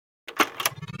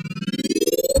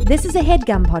This is a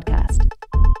HeadGum podcast.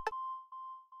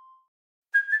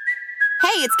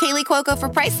 Hey, it's Kaylee Cuoco for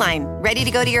Priceline. Ready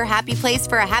to go to your happy place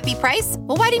for a happy price?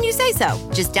 Well, why didn't you say so?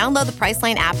 Just download the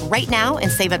Priceline app right now and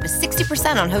save up to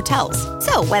 60% on hotels.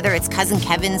 So whether it's Cousin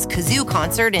Kevin's Kazoo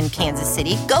Concert in Kansas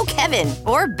City, go Kevin,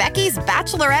 or Becky's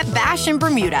Bachelorette Bash in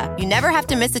Bermuda, you never have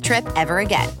to miss a trip ever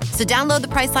again. So download the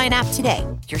Priceline app today.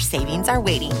 Your savings are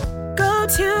waiting. Go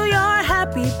to your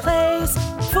happy place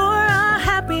for a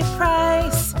happy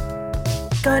price.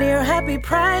 Go to your happy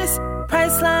price,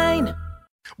 Priceline.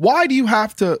 Why do you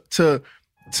have to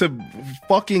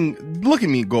fucking look at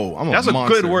me go? I'm That's a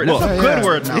monster. Good word. That's a good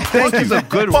word now. Thank Fuck you. is a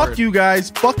good Fuck word. you guys.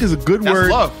 Fuck is a good That's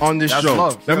word love. on this That's show.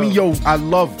 love. I mean, I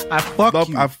love. I fuck love,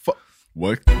 you.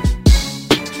 What?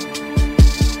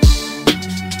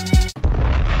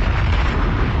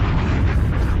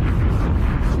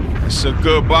 It's a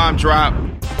good bomb drop.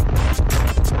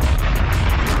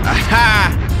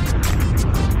 Aha!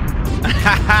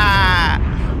 Ha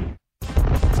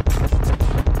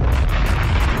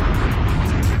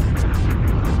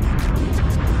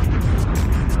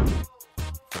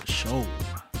For sure.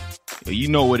 You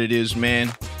know what it is,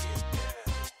 man.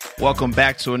 Welcome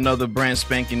back to another brand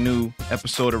spanking new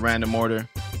episode of Random Order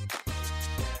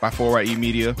by 4YE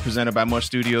Media, presented by Much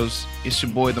Studios. It's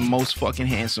your boy, the most fucking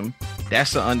handsome.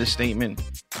 That's an understatement.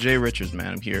 Jay Richards,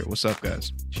 man. I'm here. What's up,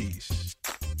 guys? Jeez.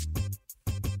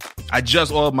 I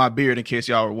just oiled my beard in case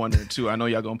y'all were wondering, too. I know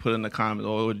y'all gonna put in the comments,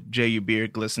 oh, Jay, your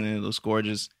beard glistening, it looks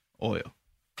gorgeous. Oil.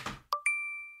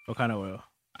 What kind of oil?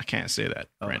 I can't say that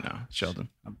right now, Sheldon.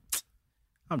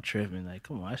 I'm tripping. Like,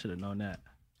 come on, I should have known that.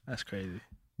 That's crazy.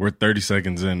 We're 30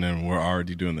 seconds in and we're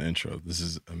already doing the intro. This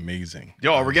is amazing.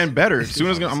 Yo, we're getting better. As soon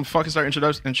as I'm gonna fucking start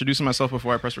introducing myself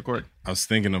before I press record. I was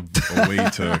thinking of a way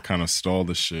to kind of stall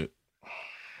this shit.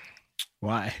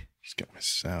 Why? Just get my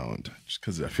sound. Just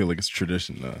because I feel like it's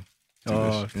tradition to do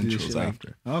this do this intros shit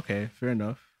after. Okay, fair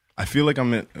enough. I feel like I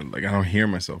don't hear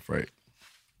myself right.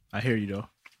 I hear you though.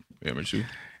 Yeah, but you.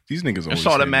 These niggas always That's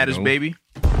all that say matters, no. baby.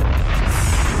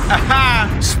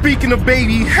 Speaking of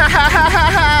baby,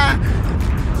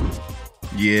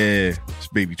 yeah, it's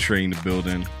Baby Trey in the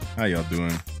building. How y'all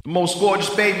doing? The most gorgeous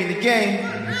baby in the game.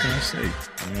 What can I say? You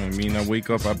know what I mean? I wake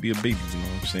up, I be a baby. You know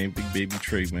what I'm saying? Big Baby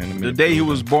Trey, man. The day he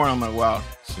was born, I'm like, wow,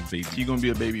 it's a baby. you're gonna be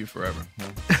a baby forever.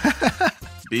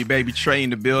 Big Baby Trey in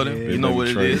the building. Yeah, you know what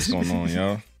it Trey, is. What's going on,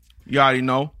 y'all? You already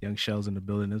know. Young Shell's in the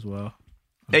building as well.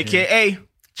 AKA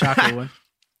Chocolate one.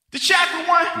 the chocolate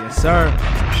one. Yes, sir.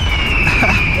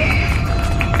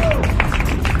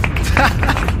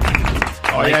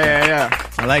 Oh yeah.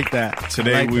 I like that.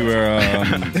 Today we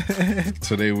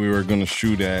were gonna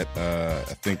shoot at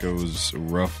I think it was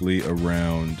roughly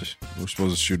around, we're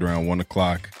supposed to shoot around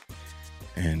 1:00,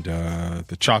 and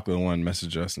the chocolate one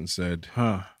messaged us and said,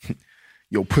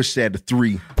 yo, push that to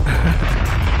 3.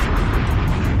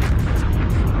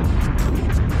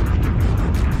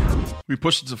 We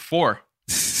pushed it to 4.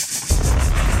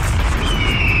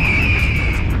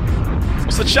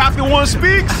 What's the chocolate one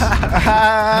speaks?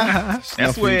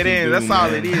 That's where it is. That's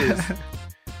all it is.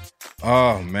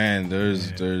 Oh man,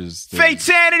 there's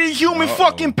Fatality, human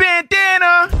fucking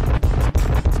bandana.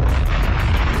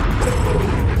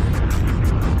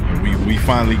 We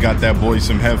finally got that boy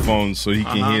some headphones so he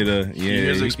can hear the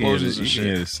hears the explosions and he shit. can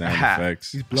hear the sound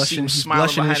effects. He's blushing. He's He's smiling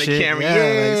blushing behind and the shit. camera. Yeah, like,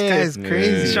 this guy's Yeah.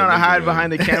 crazy. He's trying to hide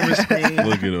behind the camera screen.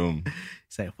 Look at him.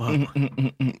 He's like,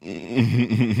 fuck.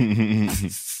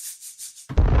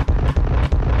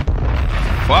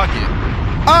 Fuck it.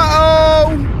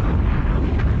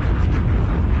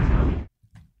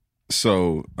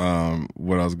 So,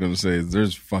 what I was gonna say is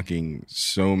there's fucking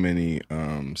so many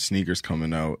sneakers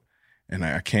coming out, and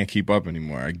I can't keep up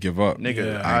ananymore. I give up,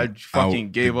 Nigga, I'm I fucking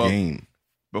out gave the up game.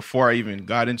 before I even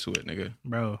got into it, nigga.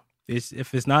 Bro,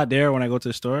 if it's not there when I go to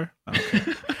the store, I don't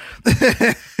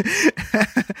care.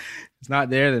 It's not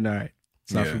there, then all right.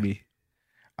 It's not Yeah. for me.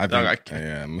 I Dog, think,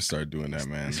 I'm gonna start doing that,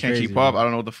 man. Can't crazy, keep up. bro. I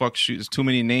don't know what the fuck. There's too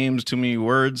many names, too many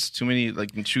words, too many,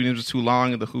 like, the shoe names are too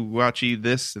long. The Huachi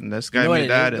this and this guy You know what made it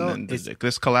that, is, though? and then It's-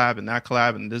 this collab and that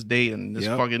collab and this date and this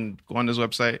Yep. fucking go on this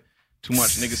website. Too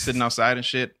much niggas sitting outside and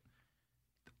shit.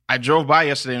 I drove by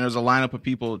yesterday and there was a lineup of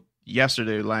people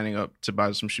yesterday lining up to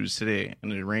buy some shoes today,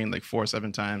 and it rained like 4 or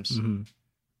 7 times, Mm-hmm.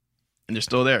 and they're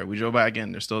still there. We drove by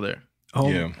again, they're still there, Oh,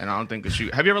 Yeah, and I don't think the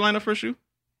shoe. Have you ever lined up for a shoe?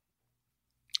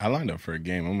 I lined up for a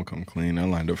game. I'm gonna come clean. I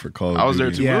lined up for Call of I was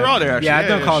there Duty. too. We were all there, actually. Yeah, I've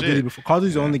done Yeah, Call of shit. Duty before. Call of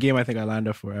Duty's the only game I think I lined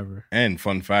up for ever. And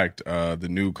fun fact, the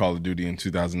new Call of Duty in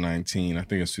 2019, I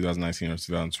think it's 2019 or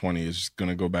 2020, is just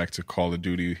gonna go back to Call of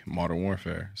Duty Modern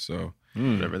Warfare. So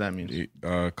Whatever that means.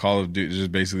 Call of Duty is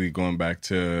just basically going back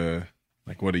to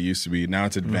like what it used to be. Now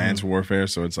it's advanced warfare,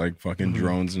 so it's like fucking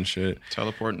drones and shit.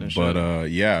 Teleporting and shit. But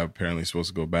yeah, apparently it's supposed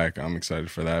to go back. I'm excited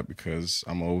for that because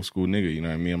I'm an old school nigga, you know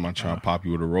what I mean? I'm not trying to pop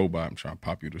you with a robot. I'm trying to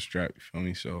pop you with a strap, you feel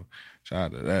me? So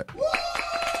shout out to that.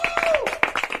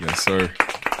 Yes, sir.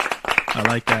 I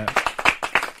like that.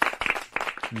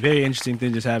 Very interesting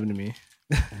thing just happened to me.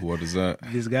 What is that?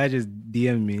 This guy just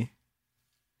DM'd me.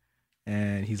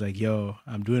 And he's like, yo,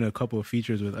 I'm doing a couple of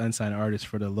features with unsigned artists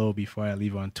for the low before I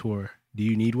leave on tour. Do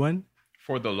you need one?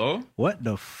 For the low? What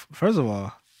the First of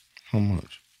all. How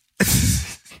much?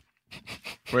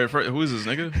 Wait, who is this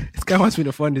nigga? This guy wants me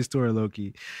to fund his tour,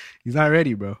 low-key. He's not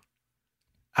ready, bro.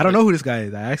 I don't know who this guy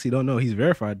is. I actually don't know. He's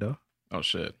verified, though. Oh,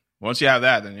 shit. Once you have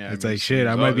that, then yeah. It's like, shit,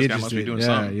 I might be interested. Must be doing yeah,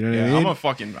 something. you know what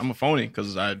I mean? I'm a phony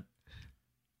because I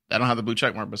don't have the blue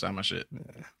check mark beside my shit.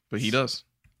 But he does.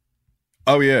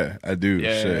 Oh, yeah, I do.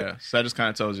 Yeah, shit. yeah. So that just kind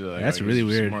of tells you like, that's really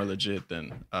weird. More legit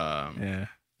than yeah.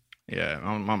 Yeah,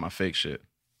 I'm on my fake shit.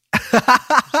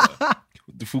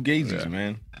 The Fugazis,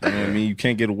 man. You know what I mean? You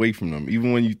can't get away from them.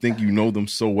 Even when you think you know them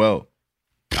so well.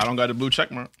 I don't got the blue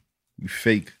check mark. You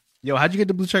fake. Yo, how'd you get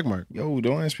the blue check mark? Yo,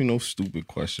 don't ask me no stupid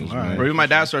questions, man. Or even my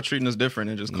dad started treating us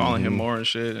different and just calling him more and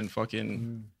shit and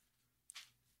fucking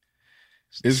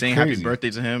saying crazy. happy birthday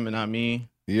to him and not me.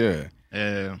 Yeah.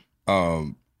 Yeah.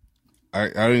 I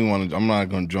don't even want to. I'm not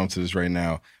going to jump to this right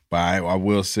now, but I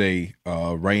will say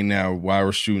right now while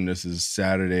we're shooting this is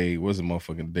Saturday. What's the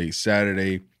motherfucking date?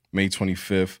 Saturday, May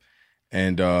 25th,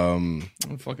 and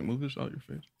fucking move this out your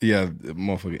face. Yeah, the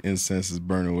motherfucking incense is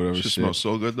burning, whatever. It shit smells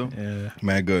so good though. Yeah,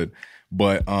 mad good.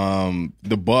 But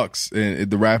the Bucks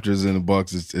and the Raptors and the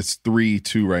Bucks, it's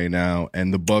 3-2 right now,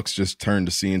 and the Bucks just turned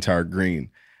the CN Tower green.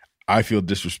 I feel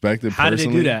disrespected. How personally.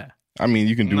 did they do that? I mean,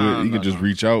 you can do it. You can just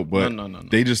reach out, but no.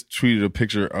 They just tweeted a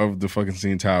picture of the fucking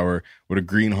CN Tower with a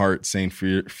green heart saying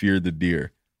 "Fear the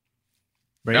deer."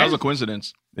 That was a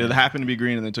coincidence. It happened to be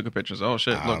green, and they took a picture. So, oh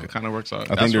shit! Look, it kind of works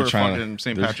out. I think they're trying fucking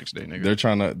St. Patrick's Day, nigga. They're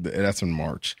trying to. That's in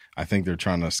March. I think they're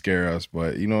trying to scare us,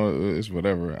 but you know, it's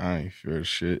whatever. I ain't fear the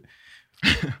shit.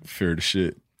 Fear the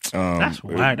shit. That's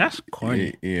wild. That's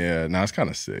corny. Yeah, it's kind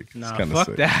of sick. Nah, it's kind of fuck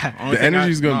sick. that. The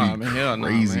energy's gonna be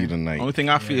crazy tonight. Only thing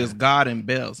I feel is God and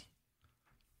bells.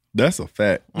 That's a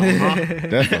fact.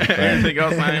 That's a fact. Anything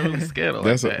else, I ain't really scared of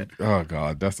that. Oh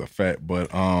God, that's a fact.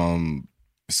 But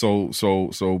so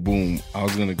boom. I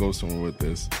was gonna go somewhere with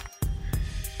this.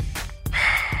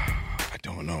 I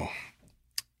don't know.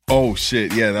 Oh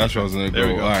shit, yeah, that's where I was gonna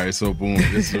go. All right, so boom,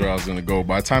 this is where I was gonna go.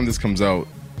 By the time this comes out,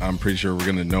 I'm pretty sure we're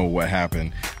gonna know what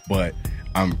happened. But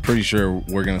I'm pretty sure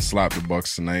we're gonna slap the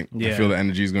Bucks tonight. Yeah. I feel the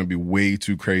energy is gonna be way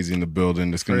too crazy in the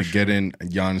building. It's gonna get in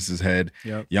Giannis's head.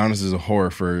 Yep. Giannis is a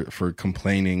whore for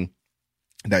complaining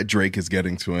that Drake is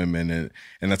getting to him and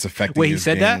that's affecting Wait, he his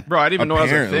said game. that? Bro, I didn't even know that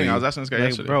was a Apparently. thing. I was asking this guy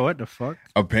yesterday. Bro, what the fuck?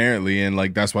 Apparently, and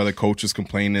like that's why the coach is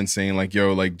complaining, saying like,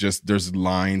 "Yo, like just there's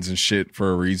lines and shit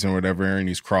for a reason, or whatever," and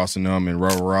he's crossing them and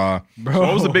rah. Bro, So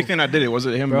what was the big thing that did it? Was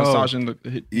it him massaging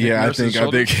the Yeah, I think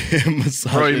him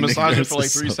massaging. Bro, he massaged the it for like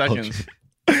 3 seconds.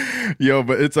 Yo,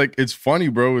 but it's funny,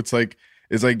 bro. It's like,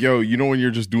 yo, you know when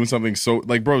you're just doing something so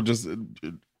like, bro, just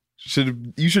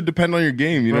you should depend on your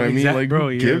game. You know what I mean? Like, bro,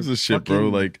 who gives a shit, bro?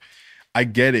 Like, I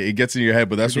get it. It gets in your head,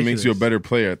 but that's what makes you a better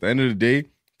player. At the end of the day,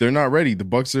 they're not ready. The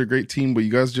Bucks are a great team, but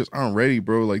you guys just aren't ready,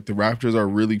 bro. Like the Raptors are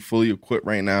really fully equipped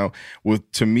right now with,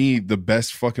 to me, the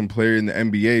best fucking player in the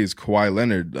NBA is Kawhi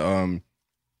Leonard.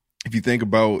 If you think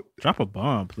about drop a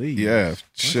bomb, please. Yeah,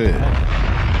 shit.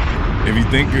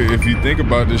 If you think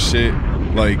about this shit,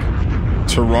 like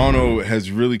Toronto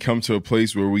has really come to a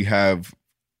place where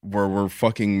we're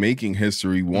fucking making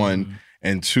history, one,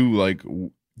 and two, like,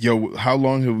 yo, how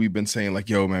long have we been saying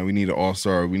like, yo, man, we need an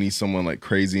all-star, we need someone like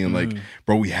crazy, and like,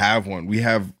 bro, we have one. We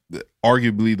have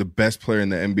arguably the best player in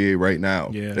the NBA right now.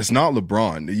 Yeah. It's not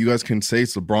LeBron. You guys can say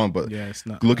it's LeBron, but yeah, it's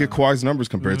not. Look at Kawhi's numbers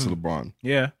compared to LeBron.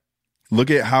 Yeah. Look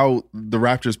at how the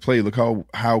Raptors play. Look how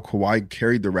Kawhi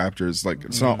carried the Raptors. Like,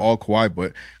 it's not all Kawhi,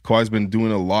 but Kawhi's been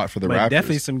doing a lot for the Raptors.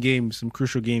 Definitely some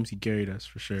crucial games he carried us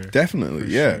for sure. Definitely,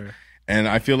 yeah. Sure. And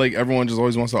I feel like everyone just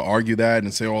always wants to argue that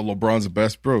and say, "Oh, LeBron's the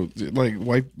best, bro." Like,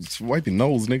 wipe your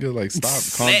nose, nigga. Like, stop,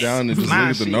 calm down, and just look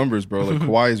at the numbers, bro. Like,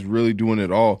 Kawhi is really doing it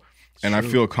all, and I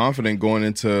feel confident going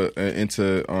into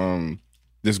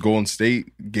this Golden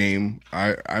State game.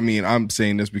 I mean, I'm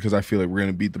saying this because I feel like we're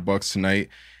gonna beat the Bucks tonight.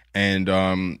 And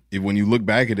when you look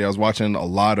back at it, I was watching a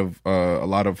lot of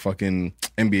fucking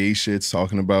NBA shits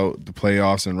talking about the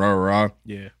playoffs and rah.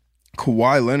 Yeah.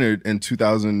 Kawhi Leonard in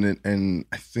 2000 and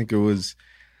I think it was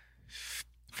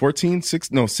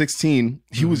 16.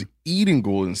 He was eating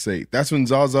Golden State. That's when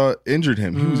Zaza injured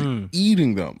him. He was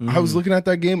eating them. I was looking at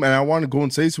that game and I wanted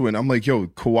Golden State to win. I'm like, yo,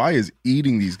 Kawhi is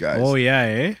eating these guys. Oh yeah,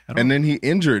 eh? And then he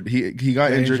injured. He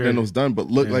got injured and it was done. But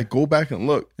look, like go back and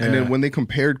look. And then when they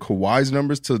compared Kawhi's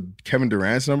numbers to Kevin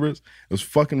Durant's numbers, it was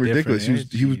fucking ridiculous.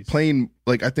 He was playing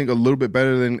like I think a little bit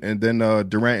better than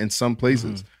Durant in some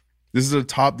places. This is a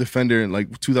top defender in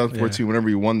like 2014. Whenever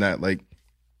he won that, like.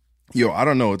 Yo, I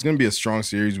don't know. It's going to be a strong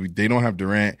series. They don't have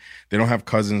Durant. They don't have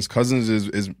Cousins. Cousins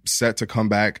is set to come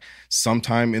back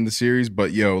sometime in the series.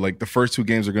 But, yo, like the first 2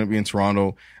 games are going to be in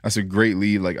Toronto. That's a great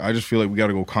lead. Like, I just feel like we got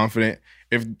to go confident.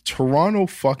 If Toronto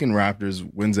fucking Raptors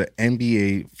wins an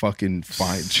NBA fucking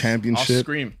championship. I'll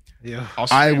scream. Yeah,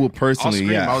 I will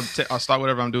personally. I'll stop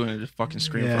whatever I'm doing and just fucking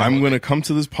scream. Yeah. I'm gonna come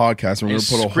to this podcast and we're gonna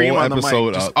put a whole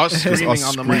episode up. Us screaming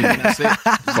on the mic. And that's it.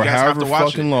 For however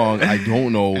fucking long. I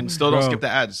don't know. And still don't skip the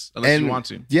ads unless you want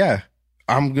to. Yeah,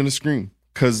 I'm gonna scream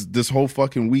because this whole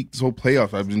fucking week, this whole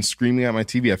playoff, I've been screaming at my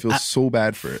TV. I feel so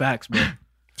bad for it. Facts, bro.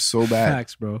 So bad.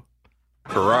 Facts, bro.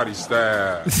 Karate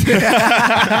style.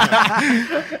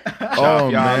 Oh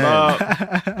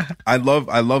man, I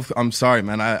love. I'm sorry,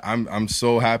 man. I'm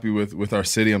so happy with our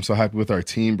city. I'm so happy with our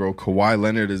team, bro. Kawhi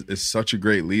Leonard is such a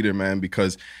great leader, man,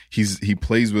 because he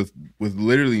plays with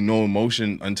literally no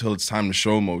emotion until it's time to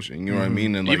show emotion. You know what I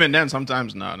mean? And like, even then,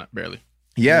 sometimes not barely.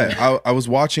 Yeah, I was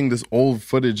watching this old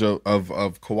footage of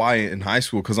Kawhi in high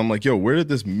school because I'm like, yo, where did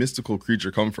this mystical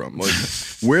creature come from? Like,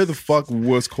 where the fuck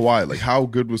was Kawhi? Like, how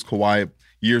good was Kawhi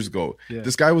years ago? Yeah.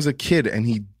 This guy was a kid and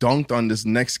he dunked on this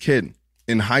next kid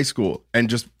in high school and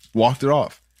just walked it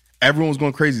off. Everyone was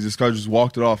going crazy. This guy just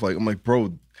walked it off. Like, I'm like,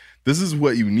 bro, this is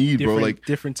what you need, bro. Like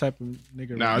different type of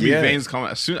nigga. Nah, there'll be veins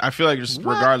coming. Soon, I feel like just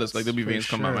regardless, like there'll be veins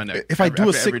coming out my neck. If I do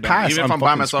a sick pass, even if I'm I'm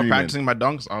by myself screaming. practicing my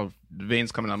dunks, I'll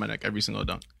veins coming out my neck every single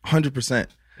dunk. 100%.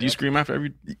 Do you scream after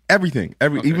everything?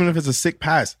 Okay. Even if it's a sick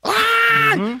pass.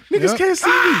 Niggas can't see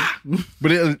me.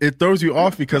 But it throws you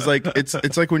off because like it's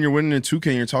like when you're winning in 2K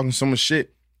and you're talking so much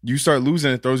shit, you start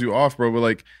losing, it throws you off, bro. But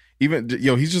like even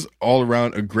he's just all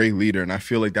around a great leader, and I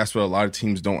feel like that's what a lot of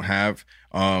teams don't have.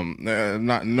 No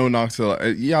knock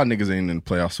to y'all niggas ain't in the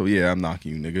playoffs, so yeah, I'm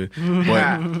knocking you, nigga.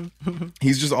 But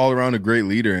he's just all around a great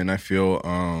leader, and I feel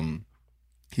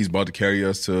he's about to carry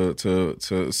us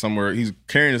to somewhere. He's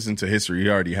carrying us into history. He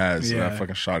already has that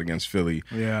fucking shot against Philly.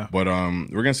 Yeah. But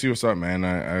we're gonna see what's up, man.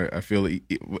 I feel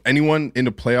anyone in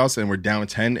the playoffs and we're down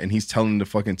 10, and he's telling the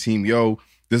fucking team, yo,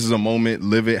 this is a moment,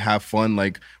 live it, have fun.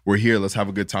 Like, we're here, let's have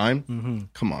a good time.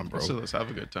 Come on, bro. So let's have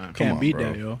a good time. Can't beat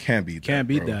that, yo. Can't beat that. Can't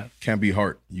beat bro. that. Can't beat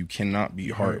heart. You cannot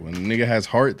beat heart. When a nigga has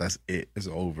heart, that's it. It's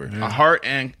over. A heart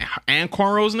and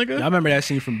cornrows, nigga. I remember that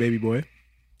scene from Baby Boy.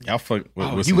 Y'all fuck.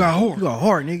 You got heart. You got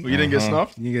heart, nigga. You didn't get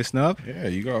snuffed? You get snuffed? Yeah,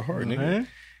 you got heart, nigga.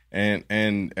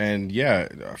 And yeah,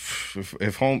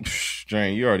 if home,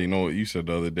 Jane, you already know what you said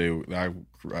the other day.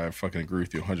 I fucking agree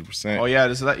with you 100%. Oh yeah,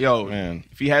 this is that. Yo, man,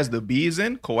 if he has the beads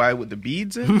in, Kawhi with the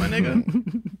beads in, my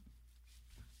nigga,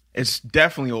 it's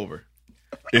definitely over.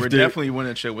 We're definitely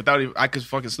winning shit without even. I could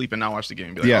fucking sleep and not watch the game.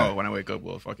 And be like, oh, when I wake up,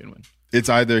 we'll fucking win. It's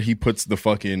either he puts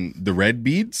the red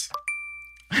beads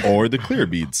or the clear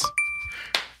beads.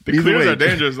 The clears are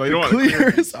dangerous. Like, the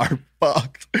clears are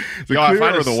fucked. The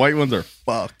clear or the white ones are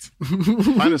fucked.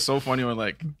 I find it so funny when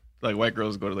like white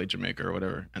girls go to like Jamaica or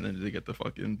whatever, and then they get the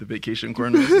vacation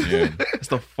cornrows. Yeah. It's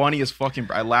the funniest fucking.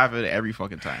 I laugh at it every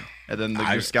fucking time. And then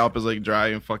your scalp is like dry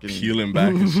and fucking peeling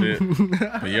back and shit.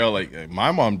 But yo, like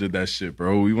my mom did that shit,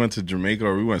 bro. We went to Jamaica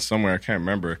or we went somewhere. I can't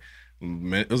remember.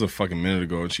 It was a fucking minute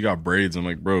ago, and she got braids. I'm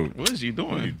like, bro, what is you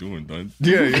doing? What are you doing, done?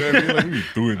 Yeah, you know what I mean? Like, what are you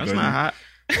doing, That's not hot.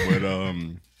 But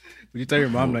would you tell your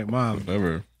mom, like, Mom?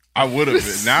 Whatever. I would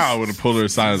have. Now I would have pulled her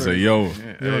aside and say, yo,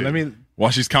 let me.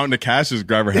 While she's counting the cash, just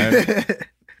grab her hand.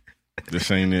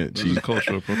 This ain't it. She's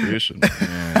cultural appropriation.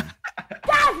 I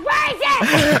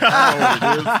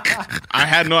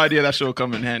had no idea that shit would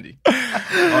come in handy.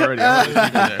 Already.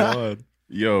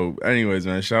 Yo, anyways,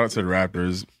 man, shout out to the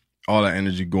Raptors. All that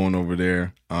energy going over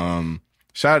there.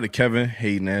 Shout out to Kevin,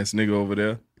 hating ass nigga over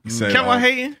there. Said, Kevin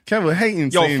hating? Kevin hating.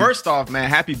 Yo, first off, man,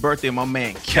 happy birthday, my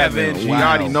man Kevin. You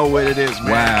already know what it is, man.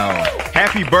 Wow.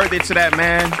 Happy birthday to that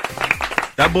man.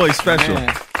 That boy's special.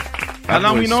 Man. How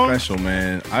long we know him? Special,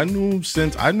 man. I knew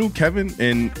Kevin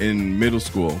in middle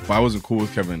school, but I wasn't cool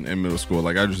with Kevin in middle school.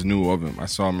 Like, I just knew of him. I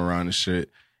saw him around and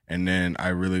shit. And then I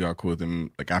really got cool with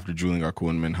him, like, after Julian got cool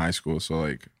with him in high school. So,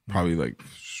 like, probably, like,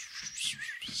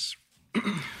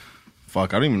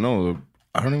 fuck, I don't even know.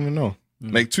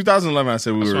 Like 2011, I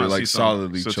said we were like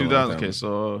solidly chilling. 2000, okay,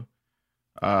 so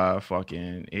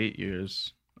fucking 8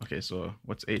 years. Okay, so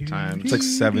what's 8 times? It's like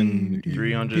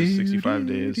 365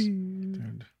 days.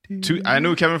 I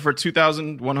knew Kevin for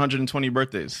 2,120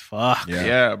 birthdays. Fuck.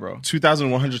 Yeah, bro.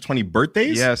 2,120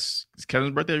 birthdays? Yes. It's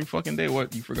Kevin's birthday every fucking day.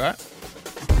 What? You forgot?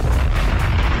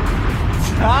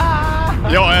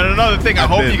 Yo, and another thing, I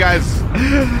hope you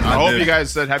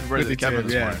guys said happy birthday to Kevin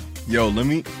this morning. Yo, let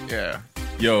me. Yeah.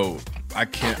 Yo, I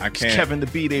can't. It's Kevin the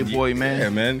B-Day boy, man. Yeah,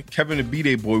 man. Kevin the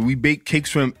B-Day boy. We bake cakes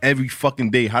for him every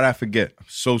fucking day. How did I forget? I'm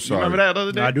so sorry. You remember that the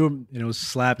other day? No, I do, and it was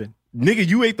slapping. Nigga,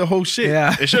 you ate the whole shit.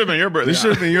 Yeah. It should have been your birthday. It should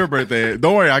have been your birthday.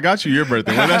 Don't worry, I got you your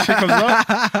birthday. When that shit comes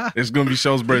up, it's gonna be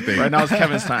Shell's birthday. Right now it's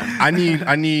Kevin's time. I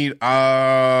need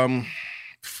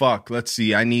fuck, let's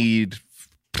see.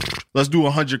 Let's do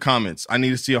 100 comments. I need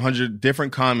to see 100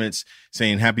 different comments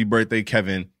saying happy birthday,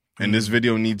 Kevin. And this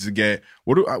video needs to get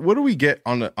what do we get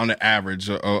on the average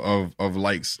of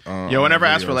likes? Yo, whenever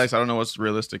I ask for likes, I don't know what's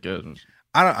realistic is.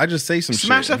 I just say some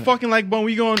Smash shit. that fucking like button.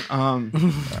 We going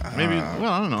maybe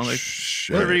well, I don't know. Like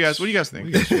whatever you guys, what do you guys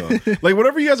think? Like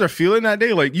whatever you guys are feeling that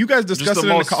day, like you guys discuss it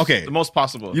the most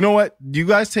possible. You know what? You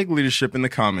guys take leadership in the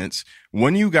comments.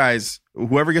 When you guys,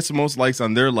 whoever gets the most likes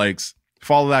on their likes,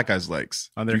 follow that guy's likes.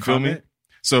 On their you feel comment? me?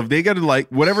 So if they get a like,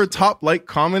 whatever top like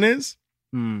comment is,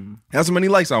 that's how many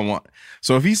likes I want.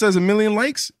 So if he says 1 million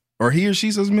likes, or he or she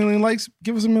says 1 million likes,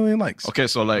 give us 1 million likes. Okay,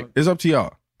 so like It's up to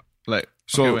y'all. like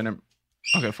So-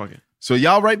 okay, fuck it. So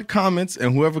y'all write the comments,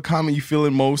 and whoever comment you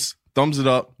feeling most, thumbs it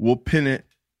up. We'll pin it,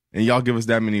 and y'all give us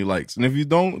that many likes. And if you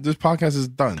don't, this podcast is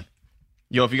done.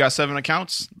 Yo, if you got 7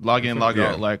 accounts, log in, log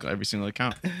out, like every single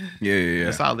account. Yeah.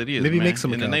 That's all it is. Maybe man. make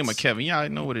some in the name of accounts. Kevin. Yeah, I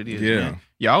know what it is. Yeah. Man.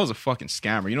 Yeah, I was a fucking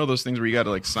scammer. You know those things where you got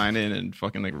to like sign in and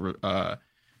fucking like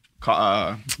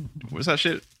what's that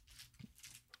shit?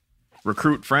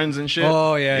 Recruit friends and shit.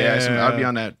 Oh, yeah. So I'd be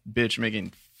on that bitch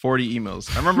making 40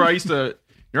 emails. I remember I used to.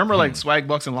 You remember like swag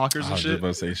bucks and lockers I and was just shit? about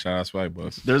to say shout out Swag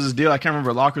Bus. There's this deal. I can't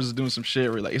remember. Lockers is doing some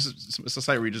shit where like it's a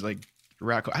site where you just like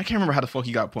rack up. I can't remember how the fuck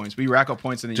you got points, but you rack up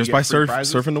points and then Just you by get free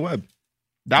prizes. surfing the web.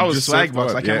 That was just swag surf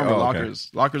bucks. the I web. can't Yeah, remember okay.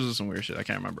 lockers. Lockers is some weird shit. I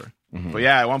can't remember. But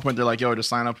yeah, at one point they're like, "Yo, just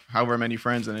sign up however many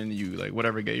friends, and then you like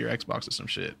whatever get your Xbox or some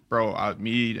shit." Bro,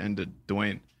 me and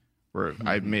Dwayne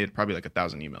I made probably like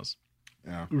 1,000 emails.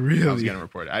 Yeah. I was Really? getting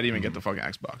reported. I didn't even get the fucking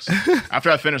Xbox.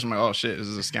 After I finished, I'm like, "Oh shit, this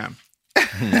is a scam."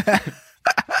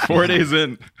 4 days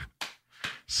in,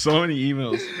 so many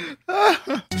emails.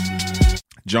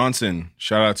 Johnson,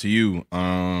 shout out to you.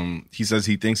 He says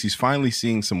he thinks he's finally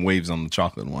seeing some waves on the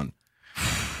chocolate one.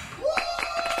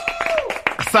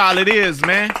 That's all it is,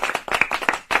 man.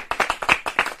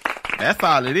 That's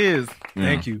all it is.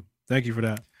 Thank you for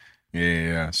that.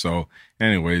 Yeah. So,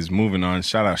 anyways, moving on.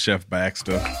 Shout out Chef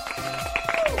Baxter.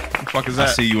 What the fuck is I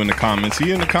that? see you in the comments.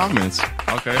 He in the comments.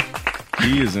 Okay.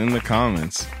 He is in the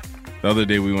comments. The other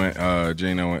day we went, Jay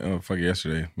and I went,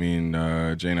 yesterday. Me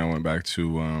and Jay and I went back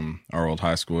to our old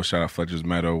high school. Shout out Fletcher's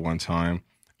Meadow one time.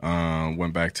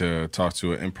 Went back to talk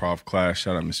to an improv class.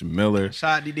 Shout out Mr. Miller.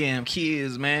 Shout out the damn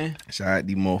kids, man. Shout out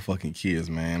these motherfucking kids,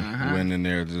 man. Went in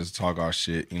there to just talk our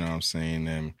shit, you know what I'm saying?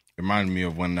 And it reminded me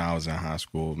of when I was in high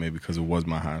school, maybe because it was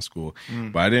my high school.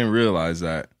 But I didn't realize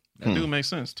that. That do make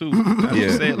sense, too. I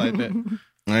yeah. Say it like that.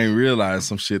 I didn't realize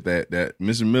some shit that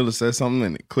Mr. Miller said something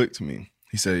and it clicked to me.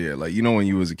 He said, yeah, like, you know, when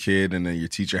you was a kid and then your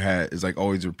teacher is like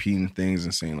always repeating things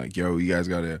and saying like, yo, you guys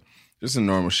got to, just a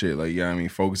normal shit. Like, yeah, I mean,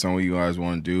 focus on what you guys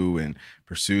want to do and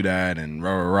pursue that and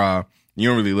rah, rah, rah. You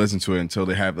don't really listen to it until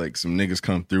they have like some niggas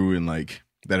come through and like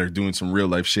that are doing some real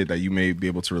life shit that you may be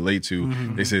able to relate to.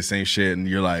 Mm-hmm. They say the same shit and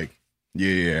you're like,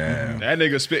 yeah. That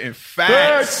nigga spitting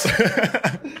facts.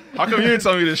 How come you didn't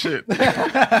tell me this shit?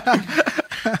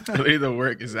 Literally the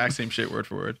work, exact same shit word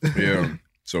for word. Yeah.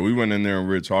 So we went in there and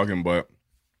we were talking, but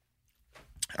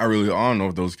I don't know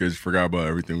if those kids forgot about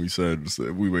everything we said.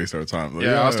 So we wasted our time. Like,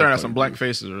 I was staring at some blank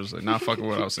faces. Or just like, not fucking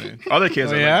what I was saying. Other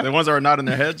kids, like, the ones that were nodding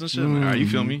their heads and shit. Like, all right, you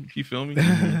feel me? You feel me?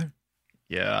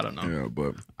 Yeah, I don't know. Yeah,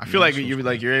 but I feel like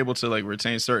you're able to like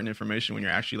retain certain information when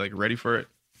you're actually like ready for it.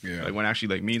 Yeah. Like when it actually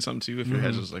like means something to you. If your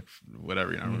head's just like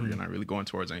whatever, you're not really going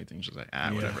towards anything. It's just like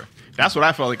whatever. That's what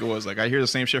I felt like it was. Like I hear the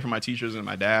same shit from my teachers and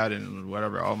my dad and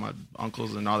whatever, all my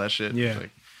uncles and all that shit. Yeah. It's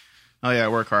like, oh yeah,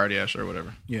 work hard. Yeah, sure,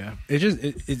 whatever. Yeah, it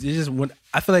just when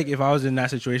I feel like if I was in that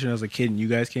situation as a kid and you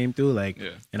guys came through, like,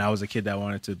 and I was a kid that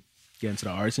wanted to get into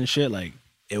the arts and shit, like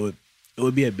it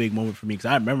would be a big moment for me because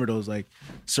I remember those like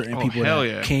certain people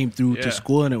that came through to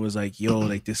school and it was like, yo,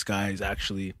 like this guy is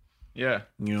actually, you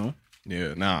know.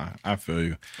 Yeah, nah, I feel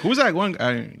you. Who was that one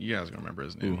guy? You guys gonna remember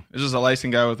his name? Ooh. It's just a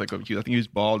light-skinned guy with like I think he was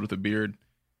bald with a beard,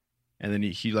 and then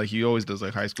he always does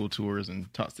like high school tours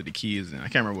and talks to the kids, and I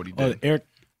can't remember what he did. Oh,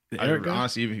 Eric guy?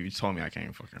 Honestly, even if you told me, I can't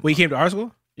even fucking remember. Wait, he came to our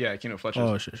school? Yeah, he came to Fletcher.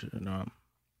 Oh shit, no.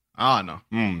 Ah, no.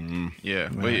 Mm-hmm. Yeah,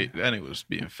 but that nigga was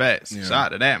being fast. Yeah. Shout out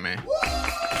to that man.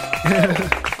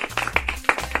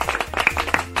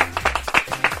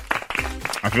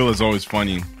 feel it's always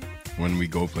funny when we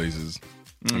go places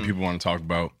and people want to talk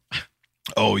about,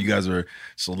 oh, you guys are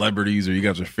celebrities or you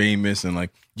guys are famous, and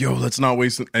like, yo, let's not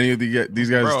waste any of these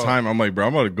guys' time. I'm like, bro,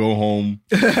 I'm about to go home,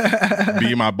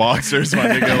 be in my boxers, my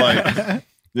nigga, like,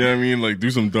 you know what I mean? Like, do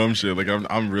some dumb shit. Like,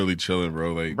 I'm really chilling,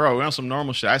 bro. Like, bro, we're on some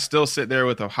normal shit. I still sit there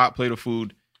with a hot plate of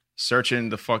food, searching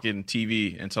the fucking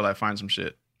TV until I find some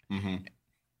shit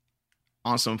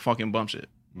on some fucking bum shit.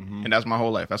 And that's my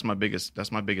whole life. That's my biggest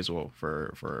woe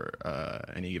for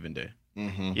any given day.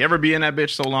 You ever be in that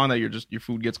bitch so long that your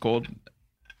food gets cold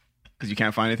because you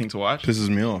can't find anything to watch? pisses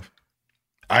me off.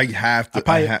 I have to.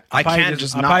 I can't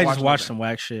just watch some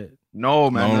whack shit.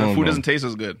 No, man. No, the food no. doesn't taste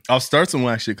as good. I'll start some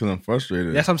whack shit because I'm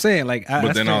frustrated. That's what I'm saying. Like,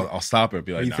 but then I'll stop it and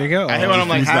be like, you nah. think I hate when I'm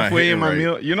like food's not halfway in hitting my right.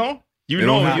 meal. You know? It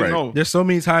don't hit right. There's so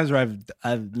many times where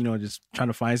I've just trying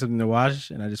to find something to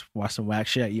watch, and I just watch some whack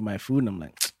shit. I eat my food, and I'm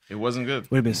like, It wasn't good.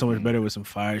 would have been so much better with some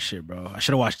fire shit, bro. I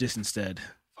should have watched this instead.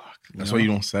 That's why you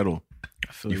don't settle.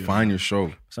 I feel You find your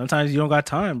show. Sometimes you don't got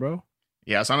time, bro.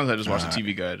 Yeah, sometimes I just watch the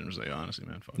TV guide and just like, honestly,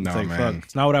 man, fuck. Nah, It's like, man. fuck,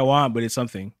 it's not what I want, but it's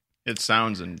something. It's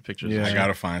sounds and pictures. Yeah. I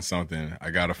gotta find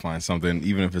something.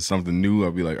 Even if it's something new,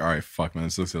 I'll be like, all right, fuck, man,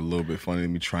 this looks a little bit funny. Let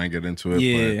me try and get into it.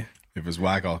 Yeah. But if it's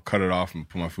whack, I'll cut it off and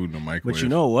put my food in the microwave. But you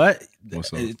know what?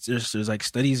 What's up? There's like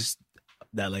studies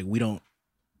that like we don't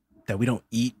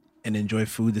eat and enjoy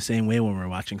food the same way when we're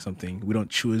watching something. We don't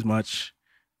chew as much.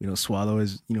 We don't swallow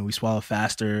as we swallow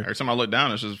faster. Every time I look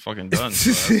down, it's just fucking done.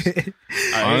 So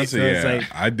Honestly, so it's yeah,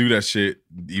 like- I do that shit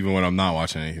even when I'm not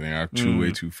watching anything. I chew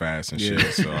way too fast and Yeah.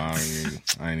 shit, so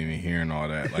I ain't even hearing all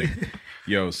that. Like,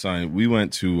 yo, son, we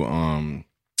went to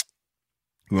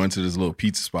this little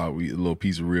pizza spot, a little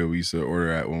pizzeria we used to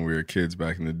order at when we were kids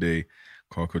back in the day,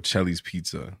 called Cocelli's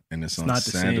Pizza, and it's on not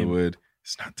the same. Sandalwood.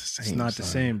 It's not the same. It's not the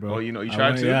son. same, bro. Oh, you I tried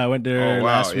went- to? Yeah, I went there Oh,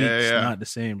 wow. last week. Yeah, It's yeah. not the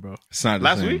same, bro. It's not the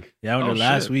last same. week? Yeah, I went Oh, there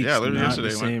last shit. week. Yeah, It's literally not the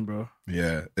yesterday, same, bro.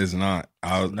 Yeah, it's not.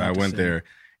 I not the went same. there,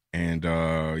 and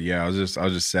I was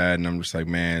just sad, and I'm just like,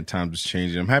 man, times is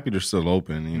changing. I'm happy they're still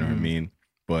open. You know what I mean?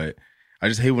 But I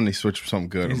just hate when they switch for something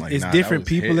good. I'm like, It's nah, different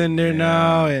that was people hit. in there Yeah,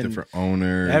 now, and different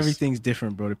owners. Everything's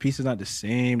different, bro. The pizza's not the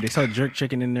same. They sell jerk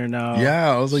chicken in there now.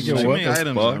 Yeah, I was like, yo, So what many the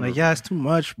items, fuck? man. Like, yeah, it's too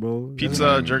much, bro.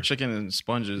 Pizza, jerk chicken, and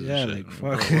sponges. Yeah, and shit. like,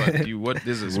 Bro, fuck. what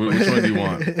is this? Which one do you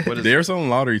want? What is They're selling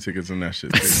lottery tickets in that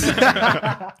shit. too.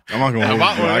 I'm not gonna hold you.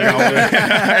 bought one.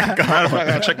 I got one. I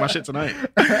gotta check my shit tonight.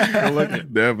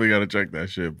 Definitely gotta check that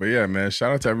shit. But yeah, man,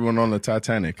 shout out to everyone on the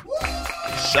Titanic.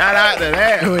 Shout out to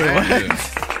that. Wait, man.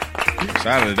 what?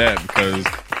 Shout out to that, because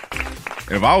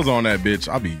if I was on that bitch,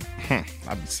 I'd be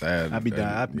sad. I'd be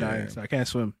dying. So I can't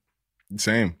swim.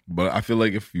 Same, but I feel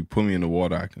like if you put me in the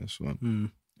water, I can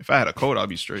swim. If I had a coat, I'd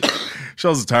be straight.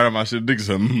 Shows is tired of my shit.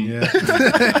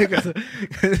 Niggas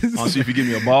said, I'll see if you give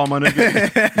me a ball, my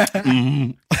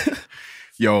nigga.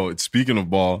 Yo, speaking of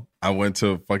ball, I went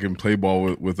to fucking play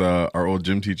ball with our old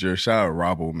gym teacher. Shout out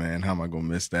Robbo, man. How am I gonna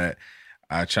miss that?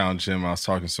 I challenged him. I was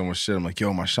talking so much shit. I'm like,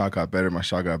 yo, my shot got better. My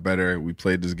shot got better. We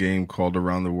played this game called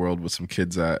Around the World with some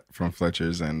kids from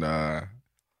Fletcher's, and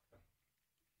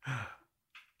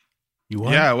You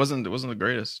won? Yeah, it wasn't the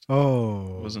greatest.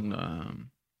 Oh. It wasn't.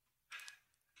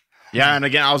 Yeah, and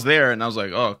again, I was there, and I was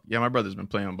like, oh, yeah, my brother's been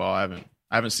playing ball. I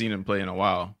haven't seen him play in a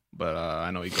while, but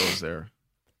I know he goes there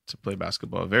to play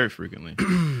basketball very frequently.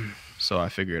 So I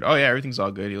figured, oh yeah, everything's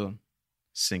all good. He'll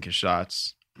sink his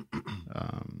shots.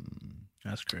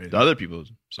 That's crazy. The other people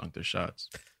sunk their shots.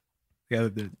 Yeah,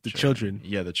 the children.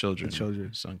 Yeah, the children. The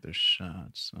children. Sunk their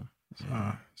shots. So.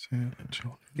 I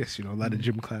guess, a lot of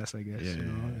gym class, I guess. Yeah, you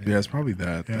know? yeah, it's probably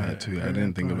that Yeah. too. I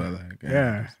didn't think about that.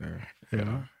 Yeah. You You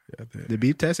know? know? Yeah, The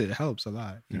beep test, it helps a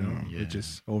lot, you know, Yeah. with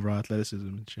just overall athleticism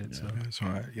and shit. So. that's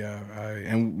right.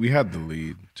 And we had the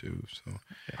lead too. So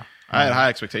I had high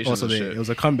expectations. Also, of shit. it was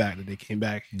a comeback that they came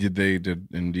back. they did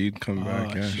indeed come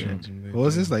back. Yeah, shit. shout out to them. They What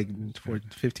was did. this, like, for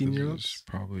 15-year-olds? This was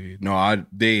probably no.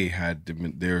 They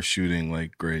were shooting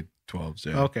like grade 12s.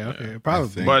 Yeah. Okay. I Probably.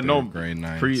 think But they no, were grade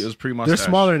 9s. it was pre mustache. They're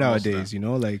smaller nowadays, you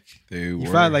know, like, They you were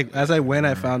find, like, as I went,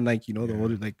 I found, like, you know, the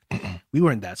older, like, we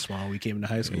weren't that small when we came into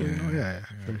high school. Yeah. You know? Yeah,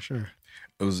 for sure.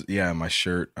 It was my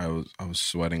shirt. I was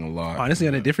sweating a lot. Honestly,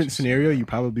 on a different scenario, you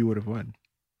probably would have won.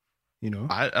 You know?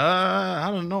 I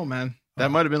don't know, man. That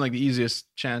might have been like the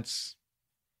easiest chance.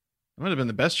 It might have been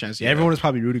the best chance. Yeah, everyone was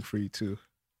probably rooting for you, too.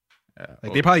 Yeah.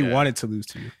 Like, they probably wanted to lose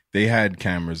to you. They had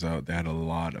cameras out. They had a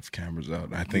lot of cameras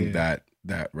out. I think Yeah.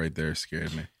 that right there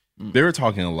scared me. They were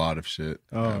talking a lot of shit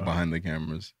Oh. behind the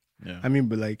cameras. Yeah. I mean,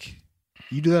 but, like,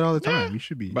 you do that all the time. You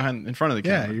should be. in front of the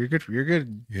Yeah, camera. you're good. You're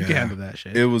good. You Yeah. can handle that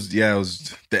shit. It was the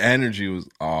energy was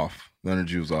off. The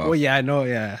energy was off. Oh, yeah, I know,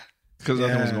 yeah. Because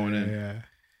nothing was Yeah, going in. Yeah.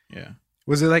 Yeah.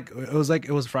 Was it like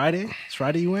it was Friday? It's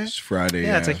Friday you went? It's Friday.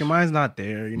 Yeah, it's like your mind's not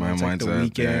there. You know, My it's like mind's the out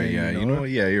weekend. there. Yeah, you know,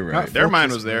 yeah, you're right. Not Their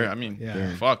mind focused, was there. man. I mean,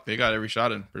 Yeah. fuck, they got every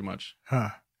shot in pretty much. Huh.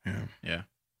 Yeah.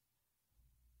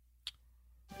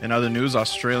 In other news,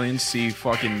 Australians see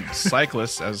fucking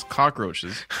cyclists as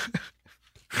cockroaches.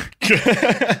 Yo,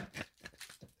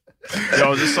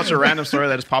 this is such a random story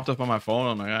that just popped up on my phone.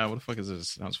 I'm like, what the fuck is this?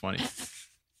 Sounds funny.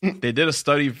 They did a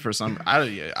study for some. I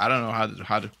don't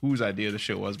know whose idea this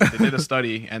shit was, but they did a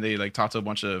study and they like talked to a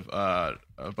bunch of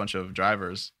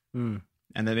drivers, and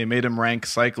then they made them rank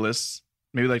cyclists.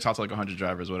 Maybe like talked to like 100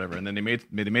 drivers, whatever, and then they made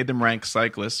them rank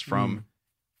cyclists from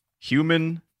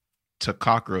human to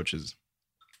cockroaches.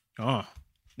 Oh.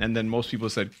 And then most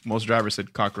drivers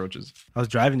said cockroaches. I was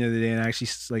driving the other day and I actually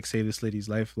like saved this lady's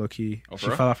life, low key. Oh, she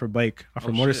for real? fell off her bike, off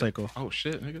her motorcycle. Shit. Oh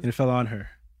shit, nigga. And it fell on her.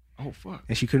 Oh fuck.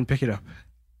 And she couldn't pick it up.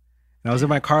 And I was in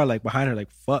my car, like behind her, like,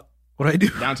 fuck, what do I do?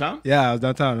 Downtown? Yeah, I was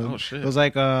downtown. Oh shit. It was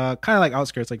like kind of like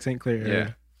outskirts, like St. Clair area.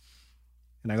 Yeah.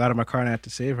 And I got in my car and I had to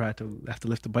save her. I had to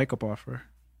lift the bike up off her.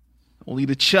 Only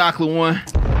the chocolate one.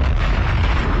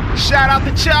 Shout out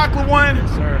the chocolate one.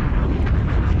 Yes, sir.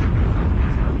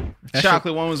 The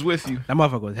chocolate one was with you. That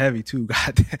motherfucker was heavy too.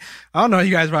 God damn. I don't know how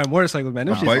you guys ride motorcycles, man.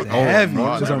 Them shit was bike? heavy.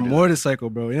 Oh, It was a motorcycle,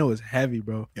 bro. And it was heavy,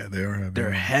 bro. Yeah, they are heavy.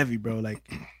 They're heavy, bro. Like,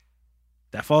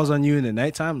 that falls on you in the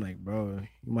nighttime, like, bro,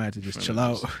 you might have to just chill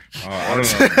out. I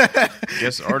don't know.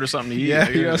 Guess order something to eat. Yeah,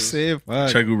 nigga. you know what I'm saying?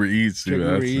 Fuck. Check Uber Eats. Check Too,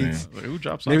 Uber that's Eats. it. Like, who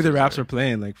drops Maybe the sauces raps there? are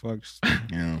playing, like, fuck. Just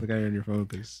Yeah. look at it on your phone,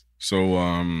 please. So,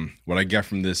 what I get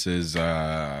from this is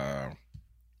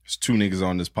there's two niggas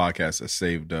on this podcast that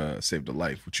saved a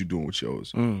life. What you doing with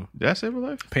yours? Did I save a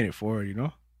life? Paint it forward, you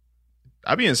know?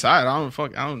 I be inside. I don't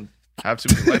have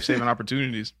too many life saving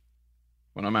opportunities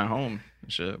when I'm at home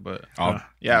and shit. But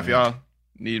yeah, if y'all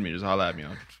need me, just holla at me.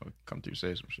 I'll come through,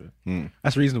 say some shit.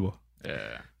 That's reasonable.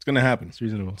 Yeah. It's gonna happen. It's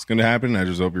reasonable. It's gonna happen. I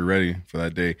just hope you're ready for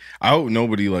that day. I hope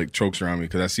nobody like chokes around me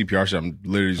because that CPR shit, I'm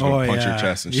literally just gonna punch your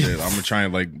chest and shit. I'm gonna try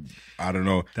and like, I don't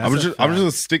know. I'm just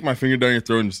gonna stick my finger down your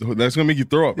throat and that's gonna make you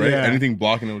throw up, right? Yeah. Anything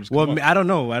blocking it will just come up. I don't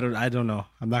know. I don't know.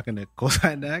 I'm not gonna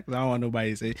co-sign that because I don't want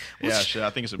nobody to say, Yeah, shit. I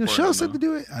think it's important. Michelle said to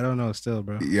do it. I don't know still,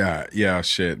 bro. Yeah,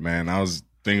 shit, man. I was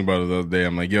thinking about it the other day.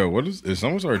 I'm like, yo, what if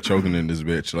someone started choking in this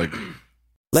bitch? Like,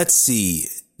 let's see.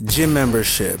 Gym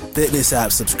membership, fitness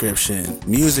app subscription,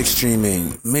 music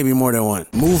streaming, maybe more than one.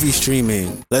 Movie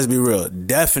streaming, let's be real,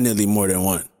 definitely more than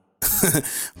one.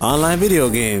 Online video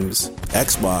games,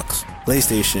 Xbox,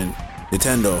 PlayStation,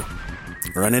 Nintendo.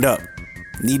 Run it up.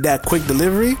 Need that quick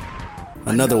delivery?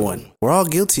 Another one. We're all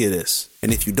guilty of this.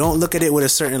 And if you don't look at it with a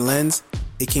certain lens,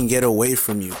 it can get away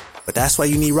from you. But that's why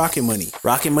you need Rocket Money.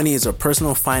 Rocket Money is a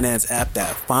personal finance app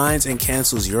that finds and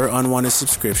cancels your unwanted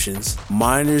subscriptions,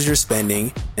 monitors your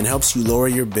spending, and helps you lower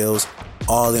your bills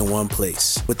all in one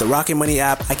place. With the Rocket Money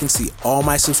app, I can see all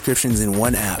my subscriptions in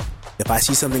one app. If I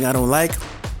see something I don't like,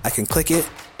 I can click it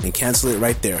and cancel it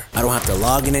right there. I don't have to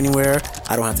log in anywhere.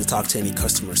 I don't have to talk to any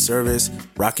customer service.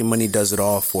 Rocket Money does it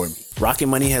all for me. Rocket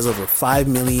Money has over 5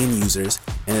 million users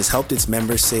and has helped its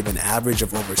members save an average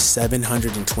of over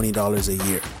 $720 a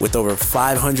year, with over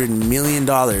 $500 million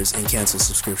in canceled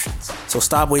subscriptions. So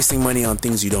stop wasting money on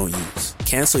things you don't use.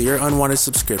 Cancel your unwanted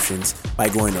subscriptions by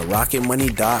going to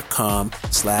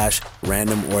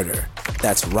rocketmoney.com/random order.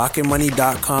 That's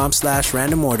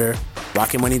rocketmoney.com/random order.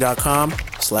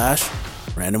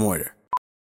 rocketmoney.com/random order.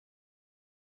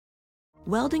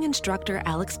 Welding instructor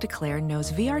Alex DeClaire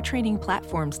knows VR training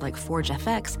platforms like Forge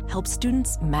FX help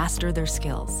students master their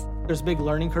skills. There's a big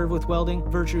learning curve with welding.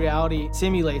 Virtual reality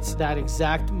simulates that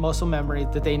exact muscle memory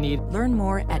that they need. Learn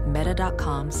more at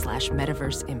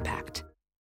meta.com/metaverse impact.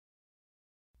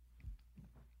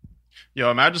 Yo,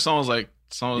 imagine someone needed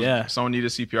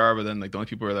CPR, but then like the only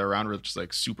people that are around were just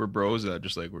like super bros that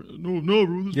just like, no,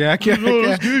 bro. Yeah, I can't.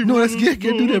 That's gay. I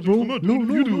can't do that, bro. No,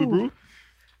 you do it, bro.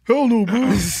 hell no, bro. I'm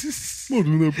not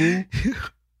doing that, bro.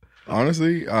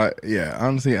 Honestly, I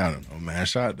don't know, man.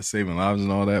 Shout out to saving lives and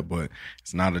all that, but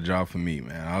it's not a job for me,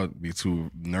 man. I would be too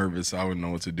nervous. I wouldn't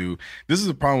know what to do. This is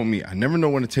the problem with me. I never know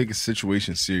when to take a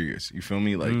situation serious. You feel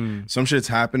me? Like some shit's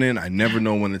happening. I never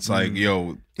know when it's like,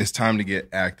 yo, it's time to get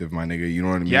active, my nigga. You know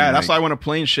what I mean? Yeah, that's like, why when a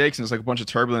plane shakes and it's like a bunch of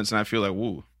turbulence and I feel like,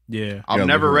 woo. Yeah. I'm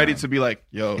never ready to be like,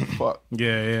 yo, fuck.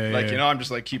 Yeah. Like, you know, I'm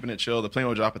just like keeping it chill. The plane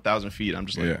will drop 1,000 feet. I'm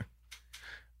just like,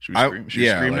 should we scream? Should we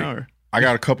scream like, now? Or? I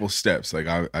got a couple steps. Like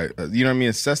I you know what I mean?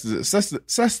 Assess the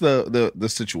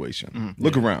situation.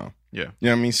 Look around. Yeah. You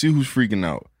know what I mean? See who's freaking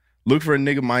out. Look for a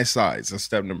nigga my size. That's